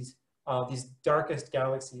for these darkest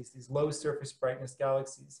galaxies, these low surface brightness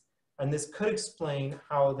galaxies. And this could explain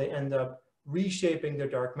how they end up reshaping their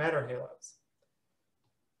dark matter halos.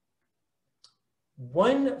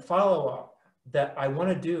 One follow-up that I want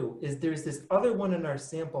to do is there's this other one in our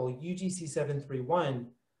sample, UGC 731,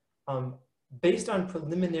 based on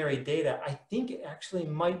preliminary data, I think it actually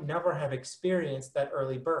might never have experienced that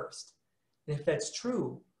early burst. And if that's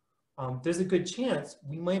true, there's a good chance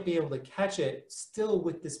we might be able to catch it still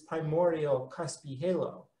with this primordial cuspy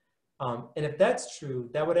halo. And if that's true,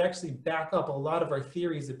 that would actually back up a lot of our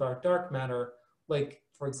theories about dark matter. Like,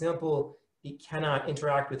 for example, it cannot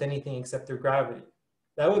interact with anything except through gravity.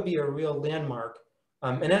 That would be a real landmark.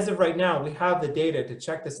 And as of right now, we have the data to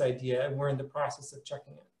check this idea, and we're in the process of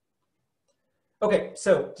checking it. Okay,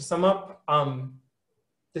 so to sum up,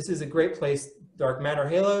 this is a great place, dark matter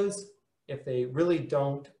halos. If they really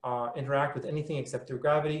don't interact with anything except through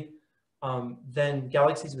gravity, then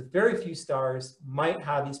galaxies with very few stars might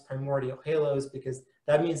have these primordial halos, because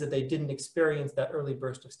that means that they didn't experience that early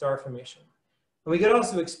burst of star formation. And we could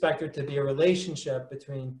also expect there to be a relationship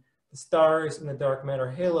between the stars and the dark matter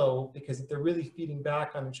halo, because if they're really feeding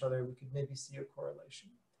back on each other, we could maybe see a correlation.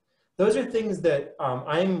 Those are things that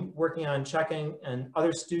I'm working on checking, and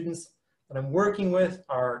other students that I'm working with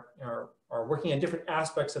are working on different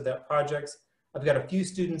aspects of that project. I've got a few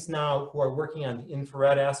students now who are working on the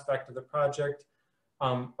infrared aspect of the project.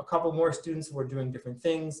 A couple more students who are doing different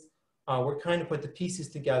things. We're trying to put the pieces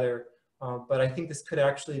together, but I think this could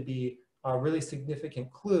actually be a really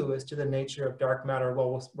significant clue as to the nature of dark matter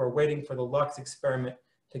while we're waiting for the LUX experiment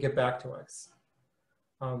to get back to us.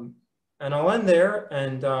 And I'll end there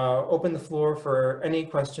and open the floor for any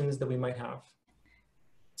questions that we might have.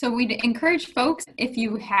 So we'd encourage folks, if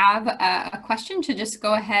you have a question, to just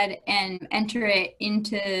go ahead and enter it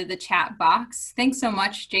into the chat box. Thanks so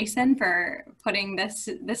much, Jason, for putting this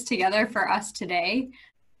together for us today.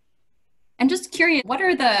 And just curious, what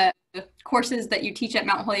are the courses that you teach at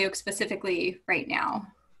Mount Holyoke specifically right now?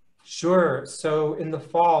 Sure. So in the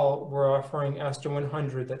fall, we're offering Astro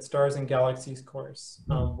 100, that Stars and Galaxies course,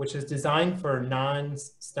 which is designed for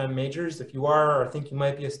non-STEM majors. If you are, or think you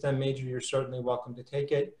might be a STEM major, you're certainly welcome to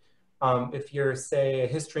take it. If you're, say, a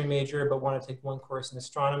history major but want to take one course in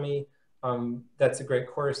astronomy, that's a great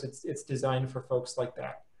course. It's designed for folks like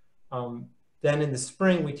that. Then in the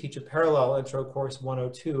spring, we teach a parallel intro course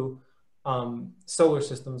 102, solar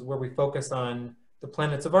systems where we focus on the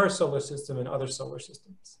planets of our solar system and other solar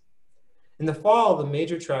systems. In the fall, the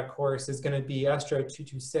major track course is going to be Astro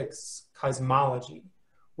 226 Cosmology,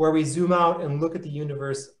 where we zoom out and look at the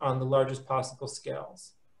universe on the largest possible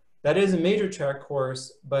scales. That is a major track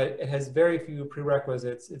course, but it has very few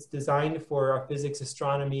prerequisites. It's designed for a physics,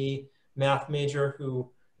 astronomy, math major who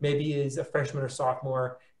maybe is a freshman or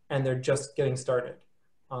sophomore, and they're just getting started.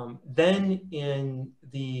 Then in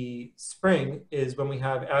the spring is when we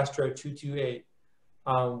have Astro 228,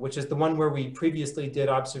 which is the one where we previously did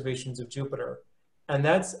observations of Jupiter. And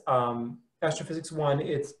that's Astrophysics 1.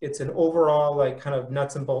 It's an overall like kind of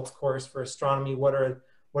nuts and bolts course for astronomy. What are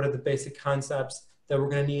the basic concepts that we're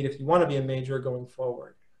going to need if you want to be a major going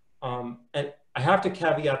forward? And I have to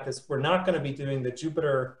caveat this. We're not going to be doing the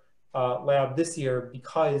Jupiter lab this year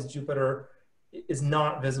because Jupiter is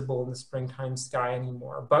not visible in the springtime sky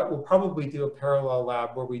anymore. But we'll probably do a parallel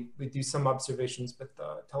lab where we do some observations with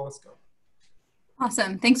the telescope.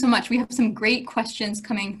 Awesome. Thanks so much. We have some great questions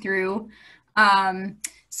coming through.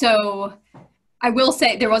 So I will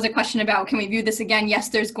say there was a question about, can we view this again? Yes,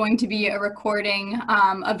 there's going to be a recording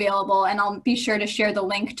available, and I'll be sure to share the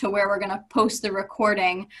link to where we're going to post the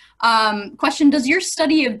recording. Question, does your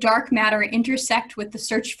study of dark matter intersect with the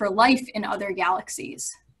search for life in other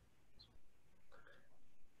galaxies?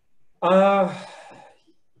 Well,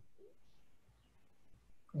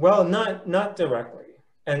 not directly.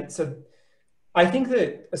 And so I think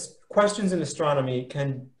that questions in astronomy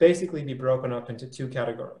can basically be broken up into two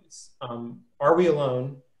categories. Are we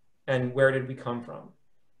alone, and where did we come from?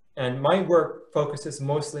 And my work focuses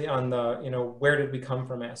mostly on the, where did we come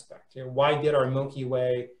from aspect. Why did our Milky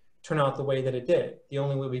Way turn out the way that it did? The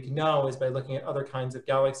only way we can know is by looking at other kinds of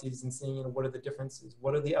galaxies and seeing, what are the differences?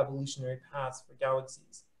 What are the evolutionary paths for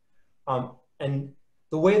galaxies? And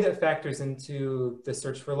the way that factors into the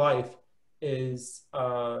search for life is,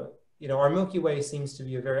 our Milky Way seems to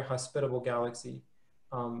be a very hospitable galaxy.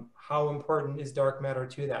 How important is dark matter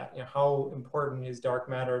to that? How important is dark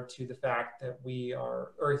matter to the fact that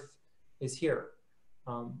Earth is here?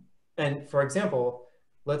 And for example,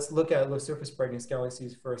 let's look at low surface brightness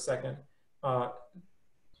galaxies for a second.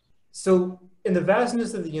 So in the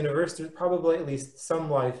vastness of the universe, there's probably at least some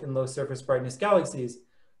life in low surface brightness galaxies.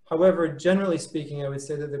 However, generally speaking, I would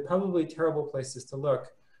say that they're probably terrible places to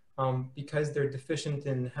look because they're deficient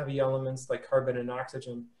in heavy elements like carbon and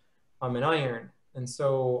oxygen and iron. And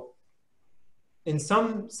so in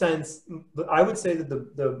some sense, I would say that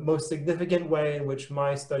the most significant way in which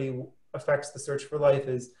my study affects the search for life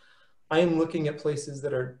is I am looking at places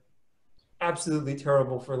that are absolutely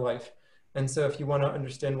terrible for life. And so if you want to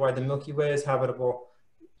understand why the Milky Way is habitable,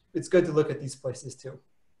 it's good to look at these places too.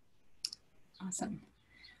 Awesome.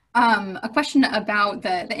 A question about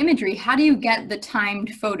the imagery. How do you get the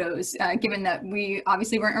timed photos, given that we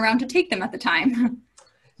obviously weren't around to take them at the time?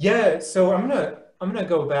 Yeah, so I'm gonna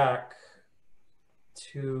go back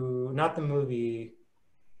to not the movie,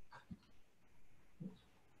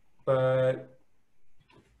 but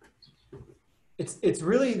it's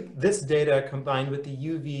really this data combined with the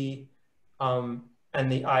UV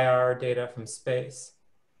and the IR data from space.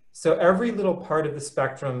 So every little part of the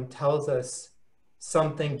spectrum tells us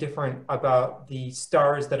something different about the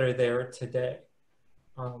stars that are there today.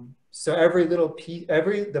 So every little piece,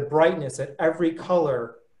 the brightness at every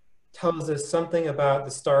color tells us something about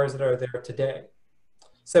the stars that are there today.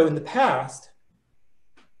 So in the past,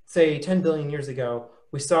 say 10 billion years ago,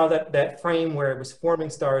 we saw that frame where it was forming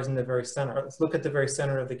stars in the very center. Let's look at the very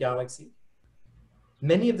center of the galaxy.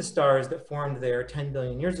 Many of the stars that formed there 10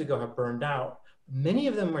 billion years ago have burned out. Many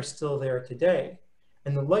of them are still there today.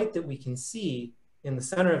 And the light that we can see in the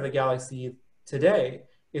center of the galaxy today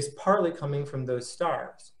is partly coming from those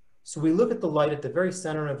stars. So we look at the light at the very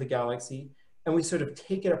center of the galaxy and we sort of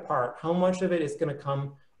take it apart. How much of it is going to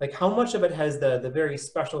come, like how much of it has the very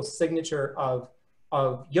special signature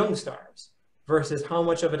of young stars versus how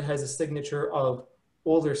much of it has a signature of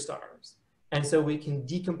older stars. And so we can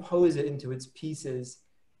decompose it into its pieces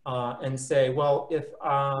and say, well, if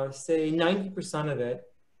say 90% of it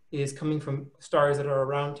is coming from stars that are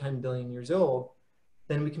around 10 billion years old,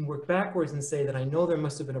 then we can work backwards and say that I know there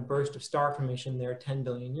must have been a burst of star formation there 10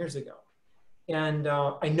 billion years ago. And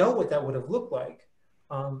I know what that would have looked like.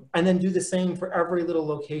 And then do the same for every little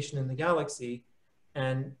location in the galaxy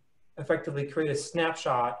and effectively create a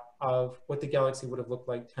snapshot of what the galaxy would have looked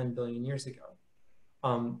like 10 billion years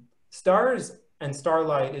ago. Stars and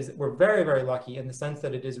starlight we're very, very lucky in the sense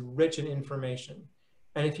that it is rich in information.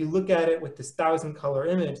 And if you look at it with this 1,000-color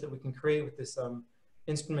image that we can create with this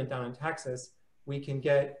instrument down in Texas, we can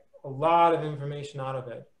get a lot of information out of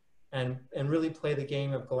it. and really play the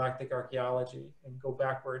game of galactic archaeology and go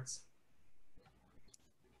backwards.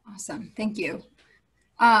 Awesome, thank you.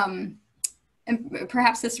 And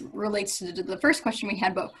perhaps this relates to the first question we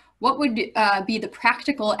had, but what would be the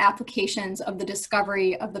practical applications of the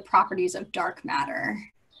discovery of the properties of dark matter?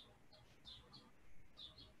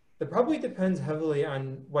 It probably depends heavily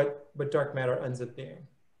on what dark matter ends up being.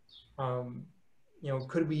 You know,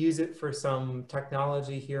 could we use it for some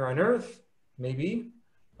technology here on Earth? Maybe.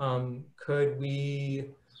 Could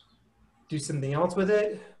we do something else with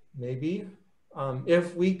it? Maybe.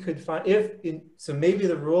 If we could find, so maybe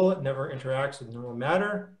the rule it never interacts with normal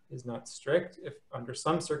matter is not strict. If under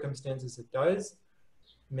some circumstances it does,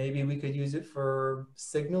 maybe we could use it for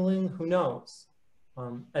signaling, who knows?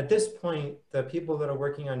 At this point, the people that are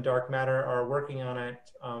working on dark matter are working on it,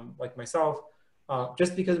 like myself,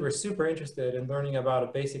 just because we're super interested in learning about a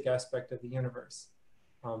basic aspect of the universe.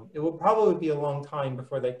 It will probably be a long time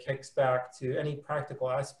before that kicks back to any practical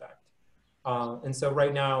aspect. And so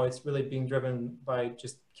right now it's really being driven by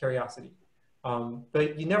just curiosity.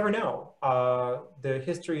 But you never know. The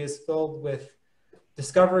history is filled with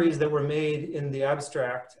discoveries that were made in the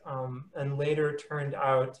abstract and later turned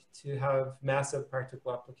out to have massive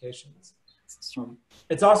practical applications.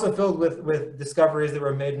 It's also filled with discoveries that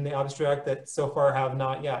were made in the abstract that so far have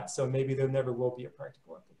not yet. So maybe there never will be a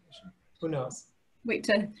practical application. Who knows? Wait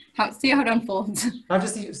to see how it unfolds. Not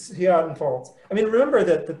just see how it unfolds. I mean, remember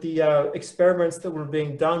that the experiments that were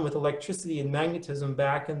being done with electricity and magnetism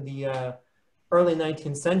back in the early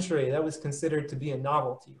 19th century, that was considered to be a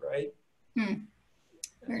novelty, right?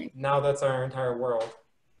 Right. Now that's our entire world.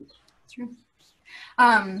 True.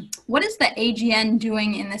 What is the AGN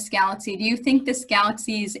doing in this galaxy? Do you think this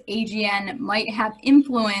galaxy's AGN might have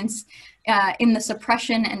influence in the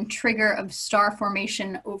suppression and trigger of star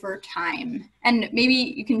formation over time? And maybe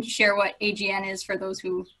you can share what AGN is for those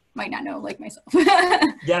who might not know, like myself.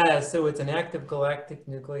 Yeah, so it's an active galactic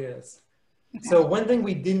nucleus. Okay. So one thing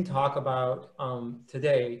we didn't talk about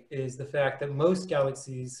today is the fact that most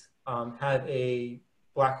galaxies have a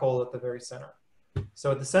black hole at the very center.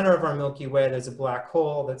 So at the center of our Milky Way, there's a black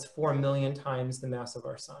hole that's 4 million times the mass of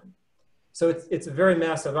our sun. So it's a very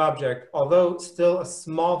massive object, although still a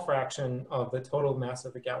small fraction of the total mass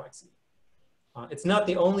of a galaxy. It's not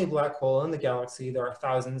the only black hole in the galaxy. There are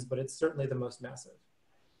thousands, but it's certainly the most massive.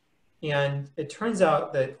 And it turns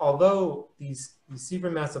out that although these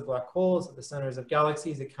supermassive black holes at the centers of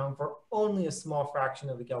galaxies account for only a small fraction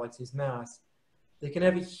of the galaxy's mass, they can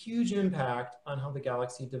have a huge impact on how the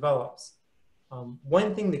galaxy develops.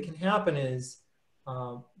 One thing that can happen is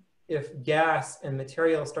if gas and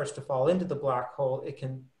material starts to fall into the black hole, it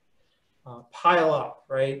can pile up,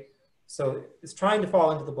 right? So it's trying to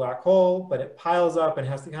fall into the black hole, but it piles up and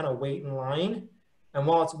has to kind of wait in line. And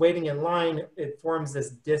while it's waiting in line, it forms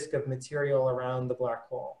this disk of material around the black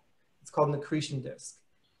hole. It's called an accretion disk.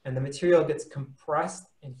 And the material gets compressed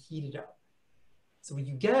and heated up. So what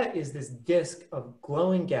you get is this disk of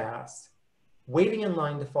glowing gas waiting in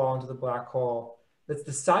line to fall into the black hole that's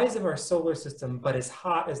the size of our solar system, but as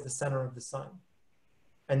hot as the center of the sun.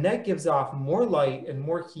 And that gives off more light and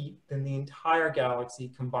more heat than the entire galaxy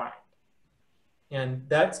combined. And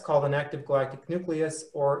that's called an active galactic nucleus,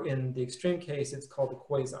 or in the extreme case, it's called a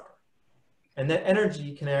quasar. And that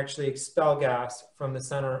energy can actually expel gas from the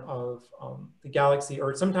center of the galaxy,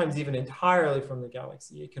 or sometimes even entirely from the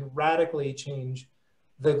galaxy. It can radically change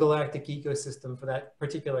the galactic ecosystem for that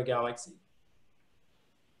particular galaxy.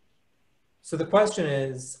 So the question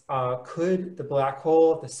is, could the black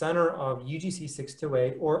hole at the center of UGC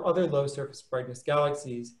 628 or other low surface brightness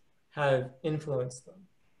galaxies have influenced them?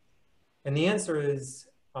 And the answer is,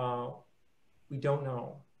 we don't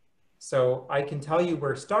know. So I can tell you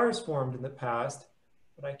where stars formed in the past,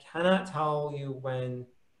 but I cannot tell you when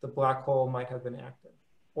the black hole might have been active,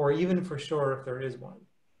 or even for sure if there is one.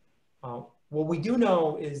 What we do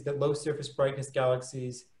know is that low surface brightness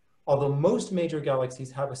galaxies, although most major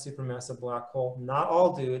galaxies have a supermassive black hole, not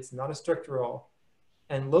all do, it's not a strict rule,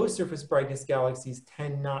 and low surface brightness galaxies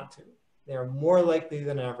tend not to. They are more likely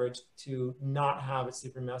than average to not have a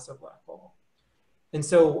supermassive black hole. And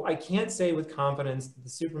so I can't say with confidence that the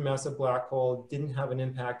supermassive black hole didn't have an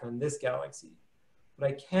impact on this galaxy, but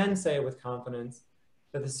I can say with confidence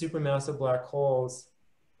that the supermassive black holes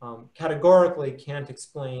categorically can't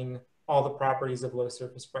explain all the properties of low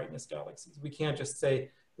surface brightness galaxies. We can't just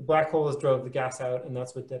say the black holes drove the gas out and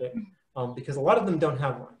that's what did it, because a lot of them don't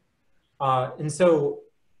have one. And so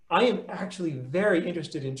I am actually very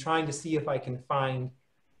interested in trying to see if I can find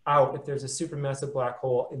out if there's a supermassive black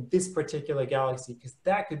hole in this particular galaxy, because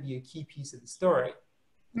that could be a key piece of the story.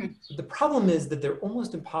 But the problem is that they're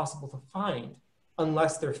almost impossible to find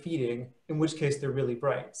unless they're feeding, in which case they're really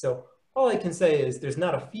bright. So all I can say is there's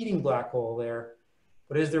not a feeding black hole there,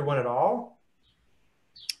 but is there one at all?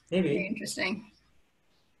 Maybe. Very interesting.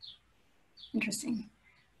 Interesting.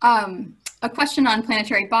 A question on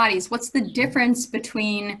planetary bodies. What's the difference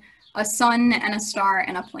between a sun and a star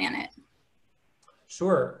and a planet?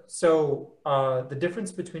 Sure. So the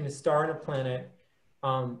difference between a star and a planet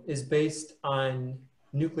is based on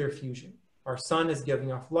nuclear fusion. Our sun is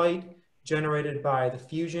giving off light generated by the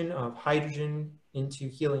fusion of hydrogen into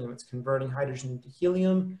helium. It's converting hydrogen into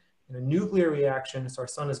helium in a nuclear reaction. So our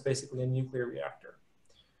sun is basically a nuclear reactor.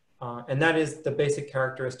 And that is the basic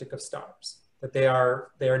characteristic of stars, that they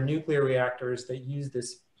are nuclear reactors that use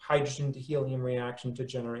this hydrogen to helium reaction to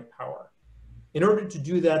generate power. In order to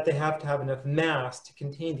do that, they have to have enough mass to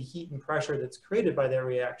contain the heat and pressure that's created by that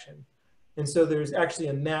reaction. And so there's actually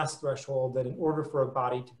a mass threshold that in order for a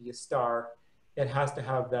body to be a star, it has to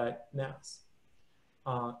have that mass.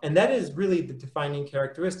 And that is really the defining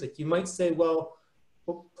characteristic. You might say, well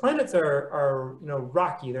planets are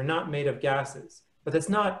rocky, they're not made of gases. But that's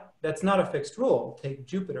not a fixed rule. Take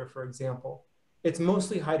Jupiter, for example. It's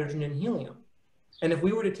mostly hydrogen and helium. And if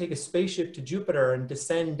we were to take a spaceship to Jupiter and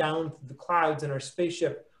descend down through the clouds in our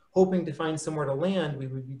spaceship, hoping to find somewhere to land, we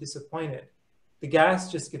would be disappointed. The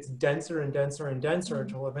gas just gets denser and denser and denser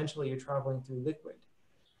until eventually you're traveling through liquid.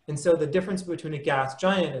 And so the difference between a gas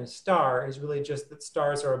giant and a star is really just that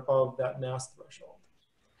stars are above that mass threshold.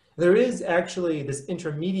 There is actually this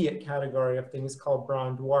intermediate category of things called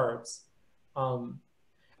brown dwarfs. And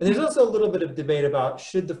there's also a little bit of debate about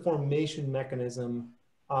should the formation mechanism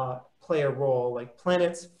play a role, like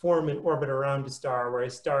planets form in orbit around a star,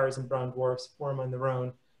 whereas stars and brown dwarfs form on their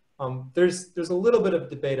own. There's a little bit of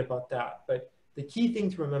debate about that, but the key thing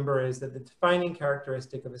to remember is that the defining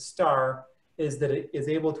characteristic of a star is that it is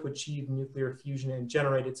able to achieve nuclear fusion and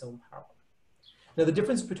generate its own power. Now, the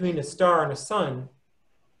difference between a star and a sun,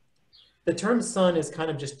 the term sun is kind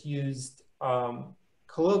of just used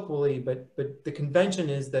colloquially, but the convention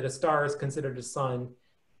is that a star is considered a sun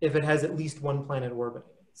if it has at least one planet orbiting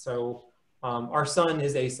it. So our sun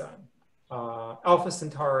is a sun. Alpha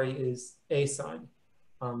Centauri is a sun.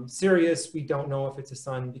 Sirius, we don't know if it's a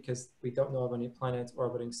sun because we don't know of any planets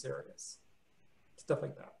orbiting Sirius. Stuff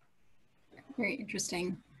like that. Very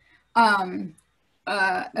interesting. Some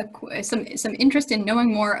interest in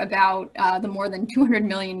knowing more about the more than 200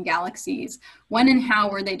 million galaxies. When and how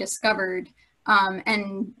were they discovered?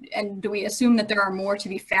 And do we assume that there are more to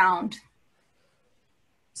be found?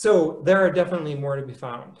 So there are definitely more to be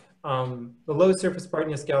found. The low surface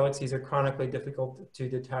brightness galaxies are chronically difficult to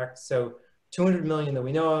detect. So 200 million that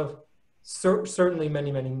we know of, certainly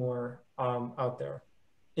many, many more out there.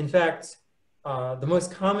 In fact, the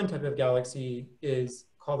most common type of galaxy is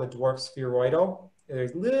called a dwarf spheroidal.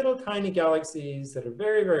 There's little tiny galaxies that are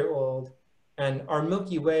very, very old. And our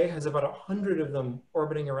Milky Way has about 100 of them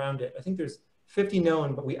orbiting around it. I think there's 50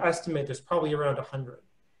 known, but we estimate there's probably around 100.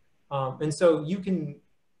 And so you can,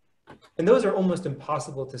 and those are almost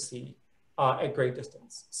impossible to see at great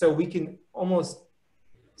distance. So we can almost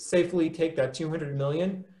safely take that 200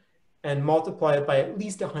 million and multiply it by at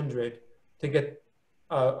least 100 to get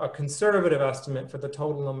a conservative estimate for the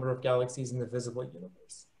total number of galaxies in the visible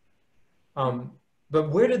universe. But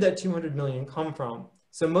where did that 200 million come from?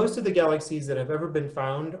 So most of the galaxies that have ever been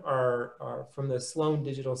found are from the Sloan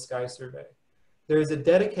Digital Sky Survey. There's a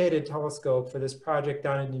dedicated telescope for this project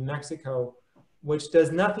down in New Mexico, which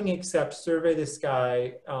does nothing except survey the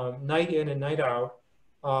sky night in and night out,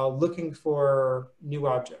 looking for new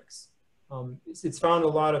objects. It's found a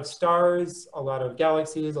lot of stars, a lot of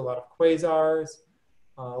galaxies, a lot of quasars,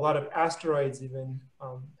 a lot of asteroids even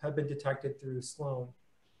have been detected through Sloan.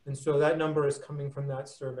 And so that number is coming from that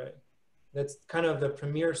survey. That's kind of the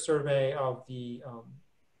premier survey of the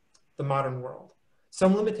modern world.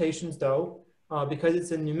 Some limitations though, because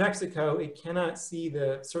it's in New Mexico, it cannot see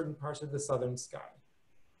the certain parts of the southern sky.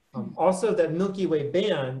 Also, that Milky Way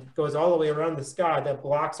band goes all the way around the sky that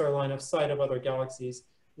blocks our line of sight of other galaxies.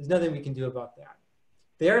 There's nothing we can do about that.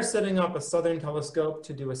 They are setting up a southern telescope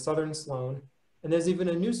to do a southern Sloan. And there's even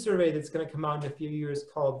a new survey that's going to come out in a few years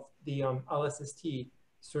called the LSST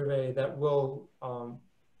survey that will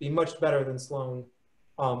be much better than Sloan.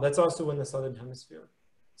 That's also in the southern hemisphere.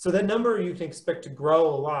 So that number you can expect to grow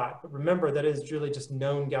a lot, but remember that is really just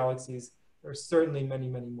known galaxies. There are certainly many,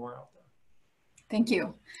 many more out there. Thank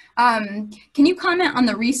you. Can you comment on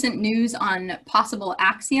the recent news on possible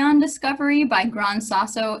axion discovery by Gran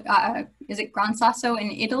Sasso? Is it Gran Sasso in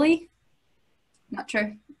Italy? Not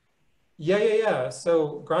sure. Yeah.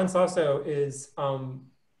 So Gran Sasso is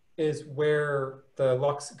where the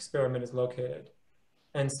LUX experiment is located.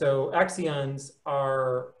 And so axions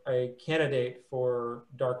are a candidate for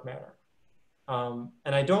dark matter.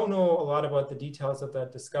 And I don't know a lot about the details of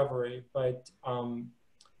that discovery, but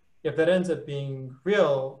if that ends up being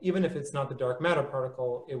real, even if it's not the dark matter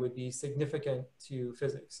particle, it would be significant to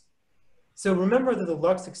physics. So remember that the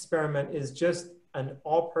LUX experiment is just an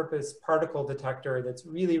all-purpose particle detector that's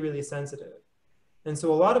really, really sensitive. And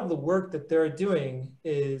so a lot of the work that they're doing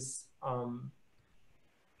is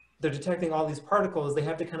they're detecting all these particles. They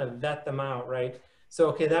have to kind of vet them out, right? So,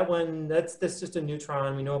 okay, that one, that's just a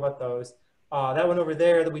neutron. We know about those. That one over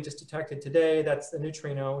there that we just detected today, that's a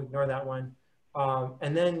neutrino. Ignore that one.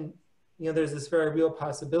 And then, you know, there's this very real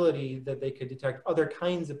possibility that they could detect other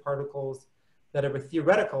kinds of particles that are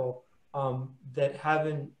theoretical that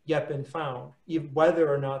haven't yet been found,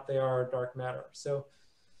 whether or not they are dark matter. So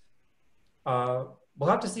we'll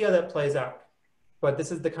have to see how that plays out. But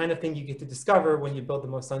this is the kind of thing you get to discover when you build the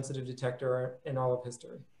most sensitive detector in all of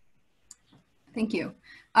history. Thank you.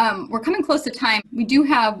 We're coming close to time. We do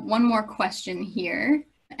have one more question here,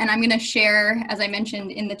 and I'm going to share, as I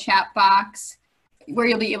mentioned in the chat box, where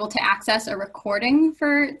you'll be able to access a recording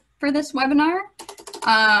for this webinar.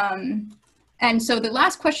 And so the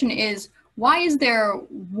last question is, why is there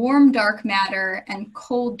warm dark matter and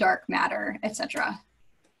cold dark matter, etc.?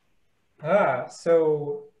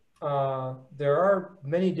 So there are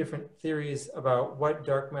many different theories about what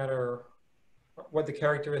dark matter, what the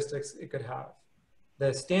characteristics it could have.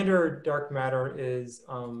 The standard dark matter is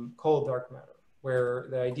cold dark matter, where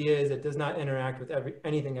the idea is it does not interact with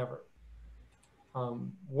anything ever.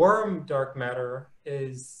 Warm dark matter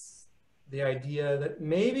is the idea that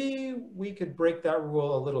maybe we could break that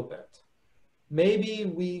rule a little bit. Maybe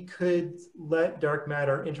we could let dark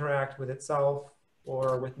matter interact with itself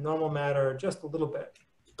or with normal matter just a little bit.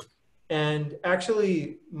 And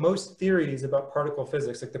actually, most theories about particle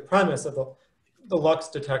physics, like the premise of the LUX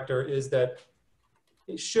detector, is that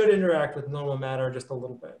it should interact with normal matter just a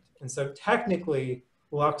little bit. And so technically,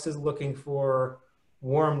 LUX is looking for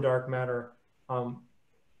warm dark matter.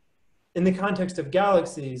 In the context of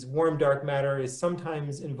galaxies, warm dark matter is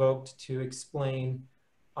sometimes invoked to explain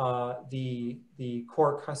the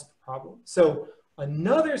core cusp problem. So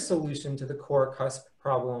another solution to the core cusp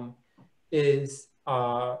problem is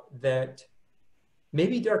that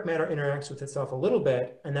maybe dark matter interacts with itself a little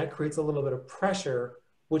bit, and that creates a little bit of pressure,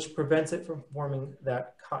 which prevents it from forming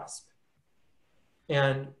that cusp.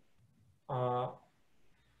 And I'm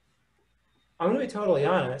going to be totally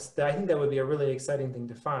honest, that I think that would be a really exciting thing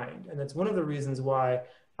to find. And that's one of the reasons why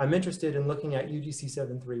I'm interested in looking at UGC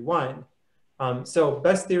 731. So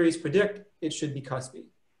best theories predict it should be cuspy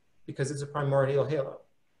because it's a primordial halo,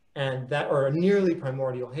 and that, or a nearly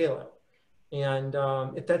primordial halo. And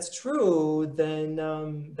if that's true, then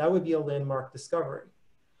that would be a landmark discovery.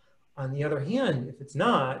 On the other hand, if it's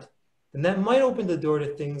not, then that might open the door to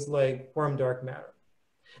things like warm dark matter.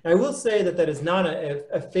 And I will say that that is not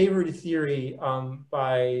a favored theory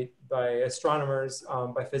by astronomers,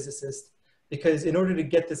 by physicists, because in order to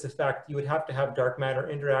get this effect, you would have to have dark matter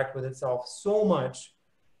interact with itself so much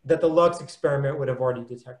that the LUX experiment would have already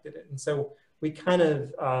detected it. And so we kind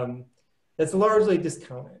of, that's largely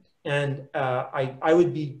discounted. And I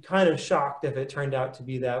would be kind of shocked if it turned out to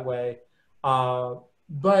be that way.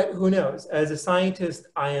 But who knows? As a scientist,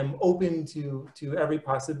 I am open to every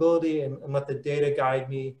possibility and let the data guide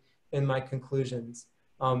me in my conclusions.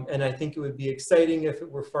 And I think it would be exciting if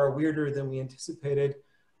it were far weirder than we anticipated.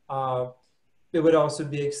 It would also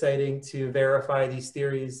be exciting to verify these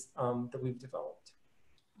theories that we've developed.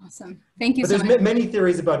 Awesome. Thank you but so much. There's many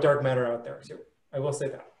theories about dark matter out there too. I will say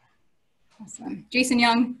that. Awesome. Jason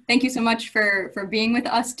Young, thank you so much for being with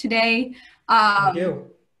us today. Thank you.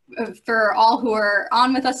 For all who are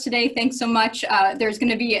on with us today, thanks so much. There's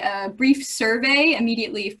going to be a brief survey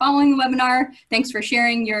immediately following the webinar. Thanks for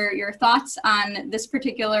sharing your thoughts on this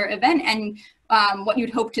particular event and what you'd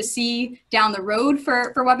hope to see down the road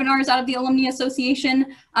for webinars out of the Alumni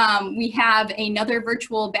Association. We have another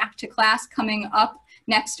virtual back to class coming up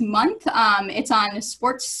next month. It's on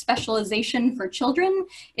sports specialization for children.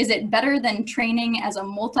 Is it better than training as a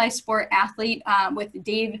multi-sport athlete with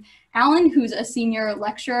Dave Allen, who's a senior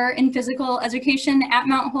lecturer in physical education at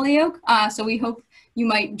Mount Holyoke. So we hope you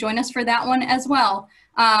might join us for that one as well.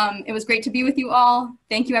 It was great to be with you all.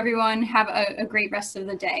 Thank you, everyone. Have a great rest of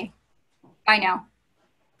the day. Bye now.